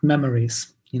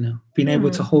memories, being able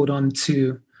to hold on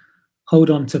to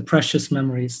precious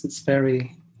memories. It's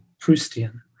very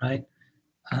Proustian, right?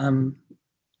 I'd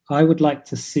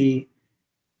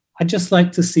just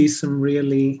like to see some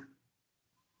really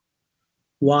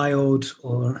wild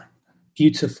or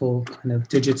beautiful kind of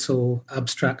digital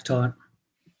abstract art.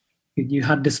 You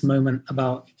had this moment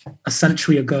about a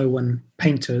century ago when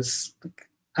painters,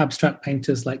 abstract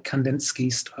painters like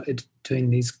Kandinsky started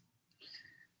doing these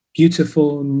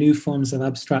beautiful new forms of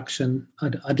abstraction.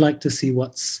 I'd like to see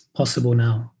what's possible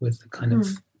now with the kind of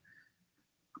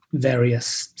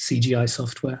various CGI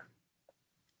software.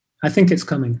 I think it's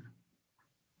coming.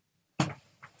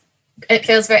 It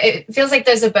feels like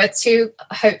those are both two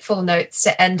hopeful notes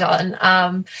to end on.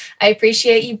 I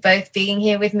appreciate you both being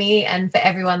here with me and for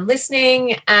everyone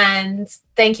listening. And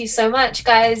thank you so much,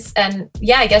 guys. And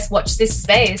yeah, I guess watch this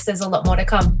space. There's a lot more to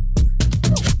come.